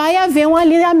 E vai haver um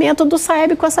alinhamento do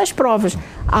SAEB com essas provas.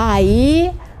 Aí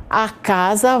a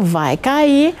casa vai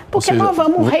cair, porque nós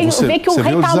vamos ver que o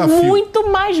rei está muito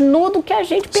mais nu do que a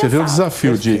gente pensava. Você vê o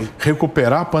desafio de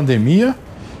recuperar a pandemia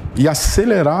e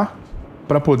acelerar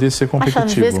para poder ser competitivo.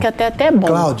 Acho às vezes que até é bom,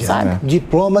 Cláudia, sabe?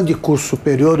 Diploma de curso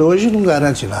superior hoje não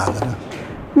garante nada, né?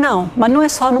 Não, mas não é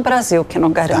só no Brasil que não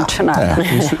garante nada.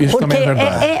 Isso porque também é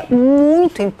verdade. É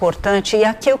muito importante, e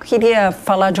aqui eu queria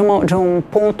falar de um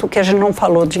ponto que a gente não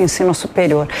falou de ensino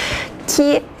superior,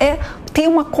 que é ter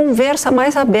uma conversa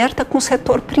mais aberta com o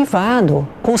setor privado,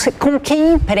 com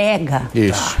quem emprega.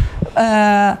 Isso.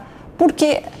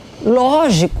 Porque,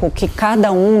 lógico que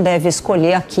cada um deve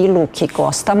escolher aquilo que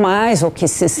gosta mais ou que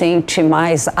se sente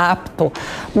mais apto,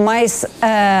 mas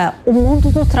o mundo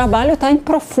do trabalho está em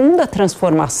profunda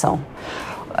transformação.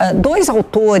 Dois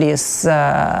autores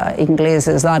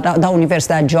ingleses lá da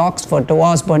Universidade de Oxford, o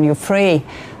Osborne e o Frey,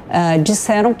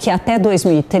 disseram que até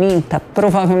 2030,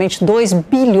 provavelmente 2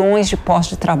 bilhões de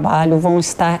postos de trabalho vão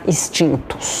estar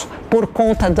extintos por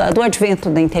conta do advento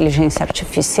da inteligência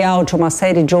artificial, de uma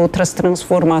série de outras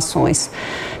transformações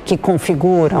que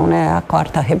configuram, né, a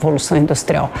 4ª Revolução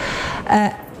Industrial.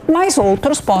 Mas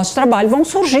outros postos de trabalho vão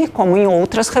surgir, como em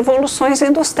outras revoluções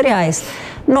industriais.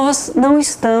 Nós não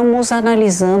estamos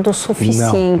analisando o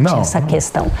suficiente essa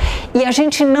questão. E a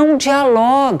gente não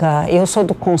dialoga, eu sou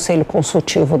do Conselho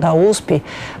Consultivo da USP,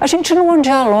 a gente não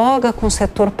dialoga com o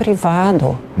setor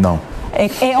privado. Não.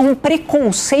 É um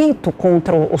preconceito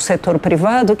contra o setor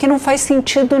privado que não faz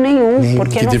sentido nenhum.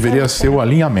 Porque que deveria ser o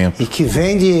alinhamento. E que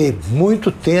vem de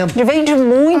muito tempo. Vem de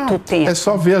muito tempo. É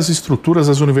só ver as estruturas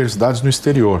das universidades no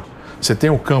exterior. Você tem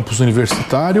o campus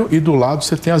universitário e do lado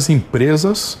você tem as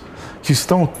empresas que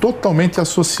estão totalmente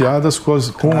associadas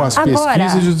com as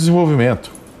pesquisas e o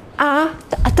desenvolvimento. Há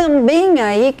também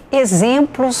aí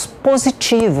exemplos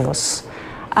positivos.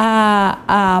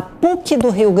 A PUC do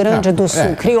Rio Grande do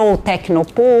Sul criou o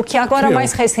Tecnopuc, agora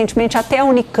mais recentemente até a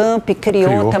Unicamp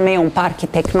criou também um parque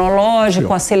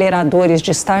tecnológico, aceleradores de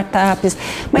startups.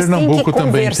 Mas Pernambuco tem que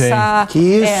conversar.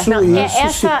 Também tem.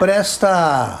 Isso se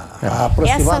presta a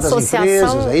aproximar das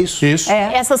empresas, é isso?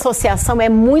 Essa associação é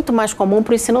muito mais comum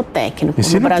para o ensino técnico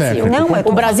no Brasil.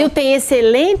 O Brasil tem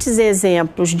excelentes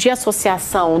exemplos de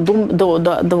associação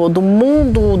do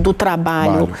mundo do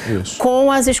trabalho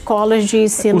com as escolas de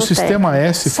ensino técnico. O Sistema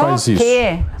S faz isso.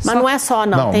 Mas não é só,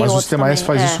 não. Tem mas o outros Sistema também. S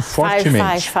faz isso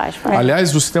fortemente. Faz.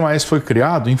 Aliás, o Sistema S foi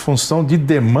criado em função de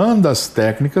demandas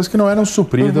técnicas que não eram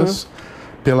supridas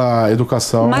pela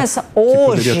educação. Mas que hoje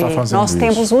poderia estar fazendo nós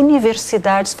temos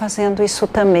universidades fazendo isso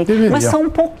também. Mas são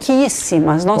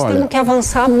pouquíssimas. Nós temos que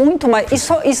avançar muito mais.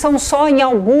 E são só em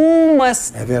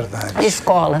algumas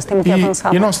escolas. Temos que avançar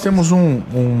mais. E nós temos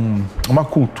uma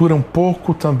cultura um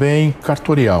pouco também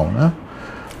cartorial, né?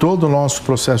 Todo o nosso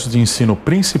processo de ensino,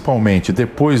 principalmente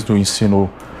depois do ensino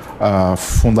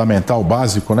fundamental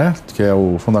básico, né? Que é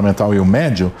o fundamental e o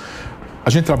médio, a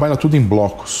gente trabalha tudo em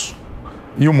blocos.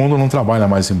 E o mundo não trabalha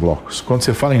mais em blocos. Quando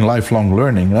você fala em lifelong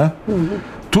learning, né?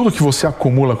 Tudo que você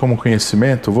acumula como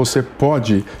conhecimento, você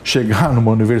pode chegar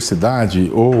numa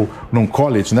universidade ou num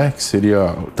college, né? Que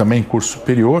seria também curso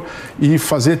superior, e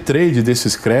fazer trade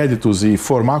desses créditos e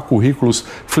formar currículos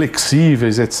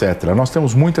flexíveis, etc. Nós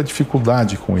temos muita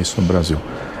dificuldade com isso no Brasil.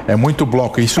 É muito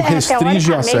bloco, isso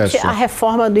restringe o acesso. A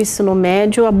reforma do ensino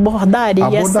médio abordaria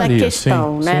essa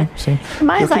questão, né? Sim.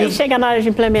 Mas chega na hora de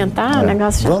implementar, o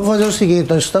negócio já... Vamos fazer o seguinte,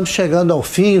 nós estamos chegando ao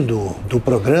fim do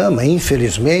programa,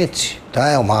 infelizmente, tá?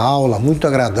 É uma aula muito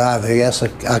agradável, essa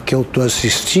a que eu estou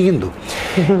assistindo.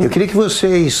 Eu queria que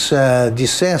vocês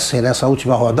dissessem nessa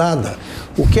última rodada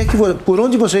por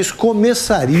onde vocês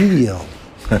começariam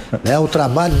né, o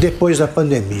trabalho depois da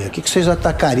pandemia. O que vocês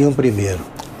atacariam primeiro?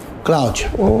 Cláudia.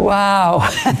 Uau!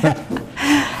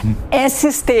 É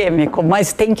sistêmico,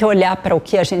 mas tem que olhar para o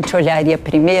que a gente olharia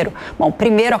primeiro. Bom,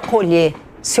 primeiro acolher,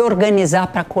 se organizar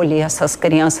para acolher essas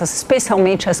crianças,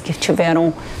 especialmente as que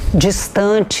estiveram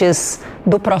distantes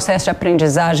do processo de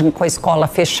aprendizagem com a escola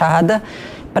fechada,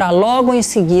 para logo em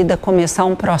seguida começar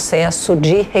um processo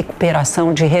de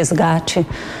recuperação, de resgate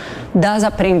das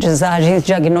aprendizagens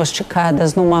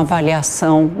diagnosticadas numa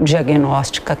avaliação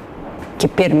diagnóstica que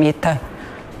permita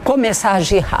começar a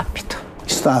agir rápido.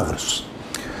 Stavros.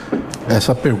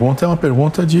 Essa pergunta é uma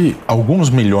pergunta de alguns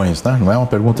milhões, né? Não é uma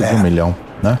pergunta de 1 milhão,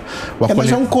 né?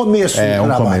 Mas é um começo do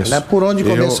trabalho, né? Por onde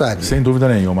começaria? Sem dúvida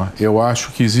nenhuma. Eu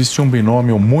acho que existe um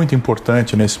binômio muito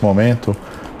importante nesse momento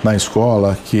na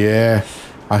escola, que é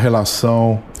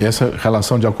essa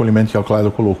relação de acolhimento que a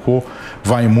Cláudia colocou,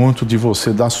 vai muito de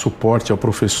você dar suporte ao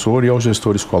professor e ao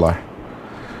gestor escolar.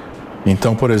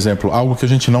 Então, por exemplo, algo que a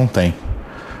gente não tem.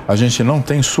 A gente não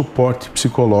tem suporte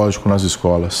psicológico nas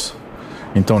escolas.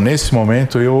 Então, nesse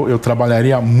momento, eu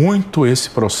trabalharia muito esse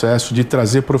processo de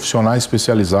trazer profissionais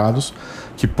especializados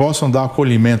que possam dar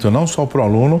acolhimento não só para o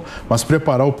aluno, mas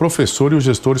preparar o professor e o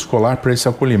gestor escolar para esse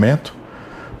acolhimento,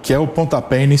 que é o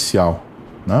pontapé inicial,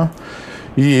 né?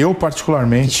 E eu,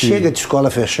 particularmente... Chega de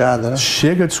escola fechada, né?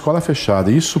 Chega de escola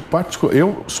fechada. Isso,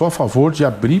 eu sou a favor de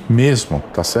abrir mesmo,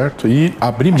 tá certo? E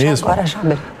abrir mesmo. Agora já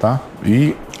abriu. Tá?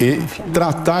 E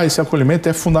tratar esse acolhimento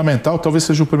é fundamental, talvez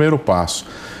seja o primeiro passo.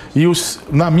 E,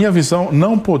 na minha visão,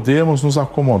 não podemos nos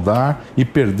acomodar e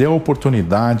perder a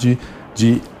oportunidade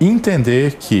de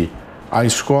entender que a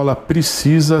escola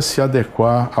precisa se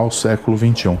adequar ao século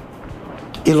XXI.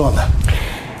 Ilona.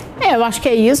 Eu acho que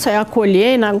é isso, é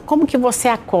acolher. Como que você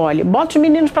acolhe? Bota os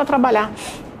meninos para trabalhar.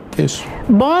 Isso.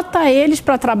 Bota eles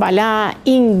para trabalhar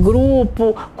em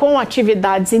grupo, com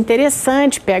atividades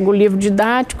interessantes, pega o livro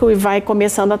didático e vai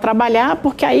começando a trabalhar,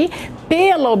 porque aí,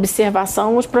 pela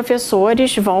observação, os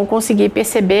professores vão conseguir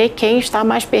perceber quem está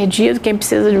mais perdido, quem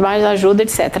precisa de mais ajuda,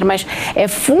 etc. Mas é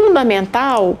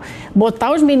fundamental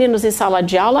botar os meninos em sala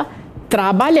de aula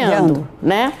trabalhando,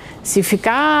 né? Se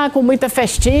ficar com muita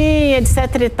festinha,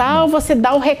 etc e tal, você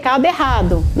dá o recado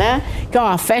errado, né? que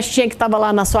a festinha que estava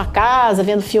lá na sua casa,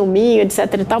 vendo filminho,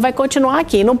 etc e tal, vai continuar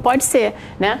aqui. Não pode ser,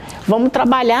 né? Vamos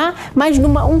trabalhar, mas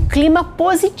um clima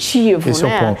positivo, Esse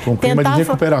né? é o ponto, um clima de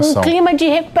recuperação. Um clima de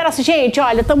recuperação. Gente,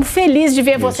 olha, estamos felizes de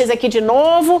ver vocês aqui de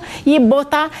novo e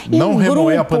botar em não grupo.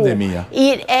 Remoer a pandemia.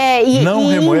 Não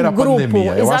remoer a grupo,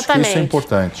 pandemia. Eu exatamente. acho que isso é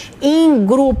importante. Em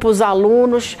grupos,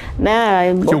 alunos,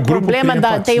 né? Porque o problema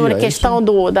tem uma questão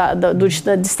do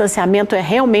distanciamento, é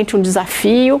realmente um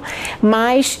desafio,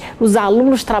 mas os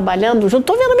alunos trabalhando junto,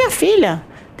 estou vendo a minha filha,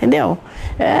 entendeu?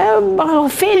 É uma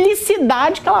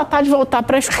felicidade que ela está de voltar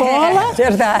para a escola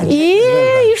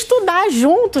e estudar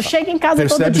junto. Chega em casa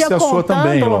todo dia contando. A sua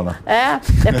também, Ilona.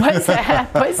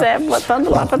 Pois é, botando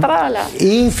lá para trabalhar.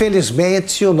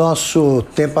 Infelizmente, o nosso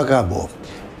tempo acabou.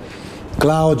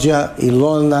 Cláudia,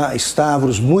 Ilona,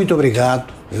 Stavros, muito obrigado.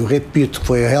 Eu repito,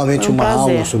 foi realmente uma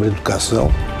aula sobre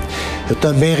educação. Eu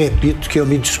também repito que eu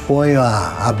me disponho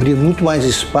a abrir muito mais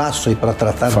espaço aí para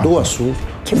tratar do assunto,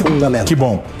 que é fundamental. Que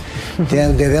bom.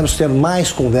 Devemos ter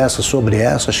mais conversas sobre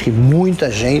essa. Acho que muita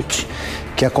gente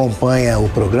que acompanha o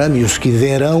programa e os que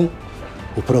verão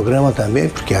o programa também,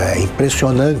 porque é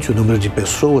impressionante o número de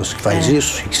pessoas que faz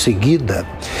isso em seguida,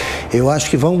 eu acho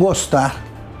que vão gostar,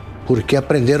 porque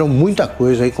aprenderam muita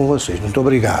coisa aí com vocês. Muito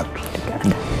obrigado.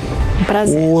 Obrigada. Um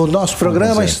prazer. O nosso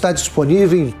programa está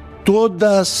disponível em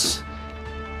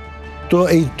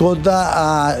toda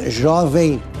a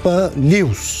Jovem Pan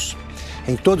News,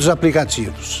 em todos os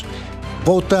aplicativos.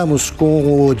 Voltamos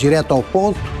com o Direto ao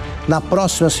Ponto na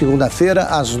próxima segunda-feira,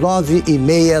 às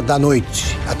 9h30 da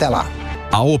noite. Até lá.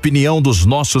 A opinião dos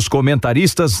nossos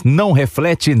comentaristas não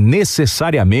reflete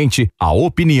necessariamente a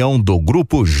opinião do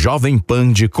Grupo Jovem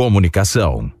Pan de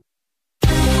Comunicação.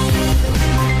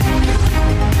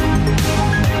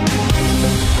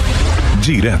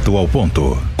 Direto ao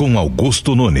Ponto, com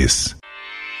Augusto Nunes.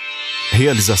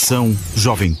 Realização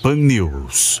Jovem Pan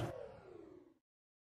News.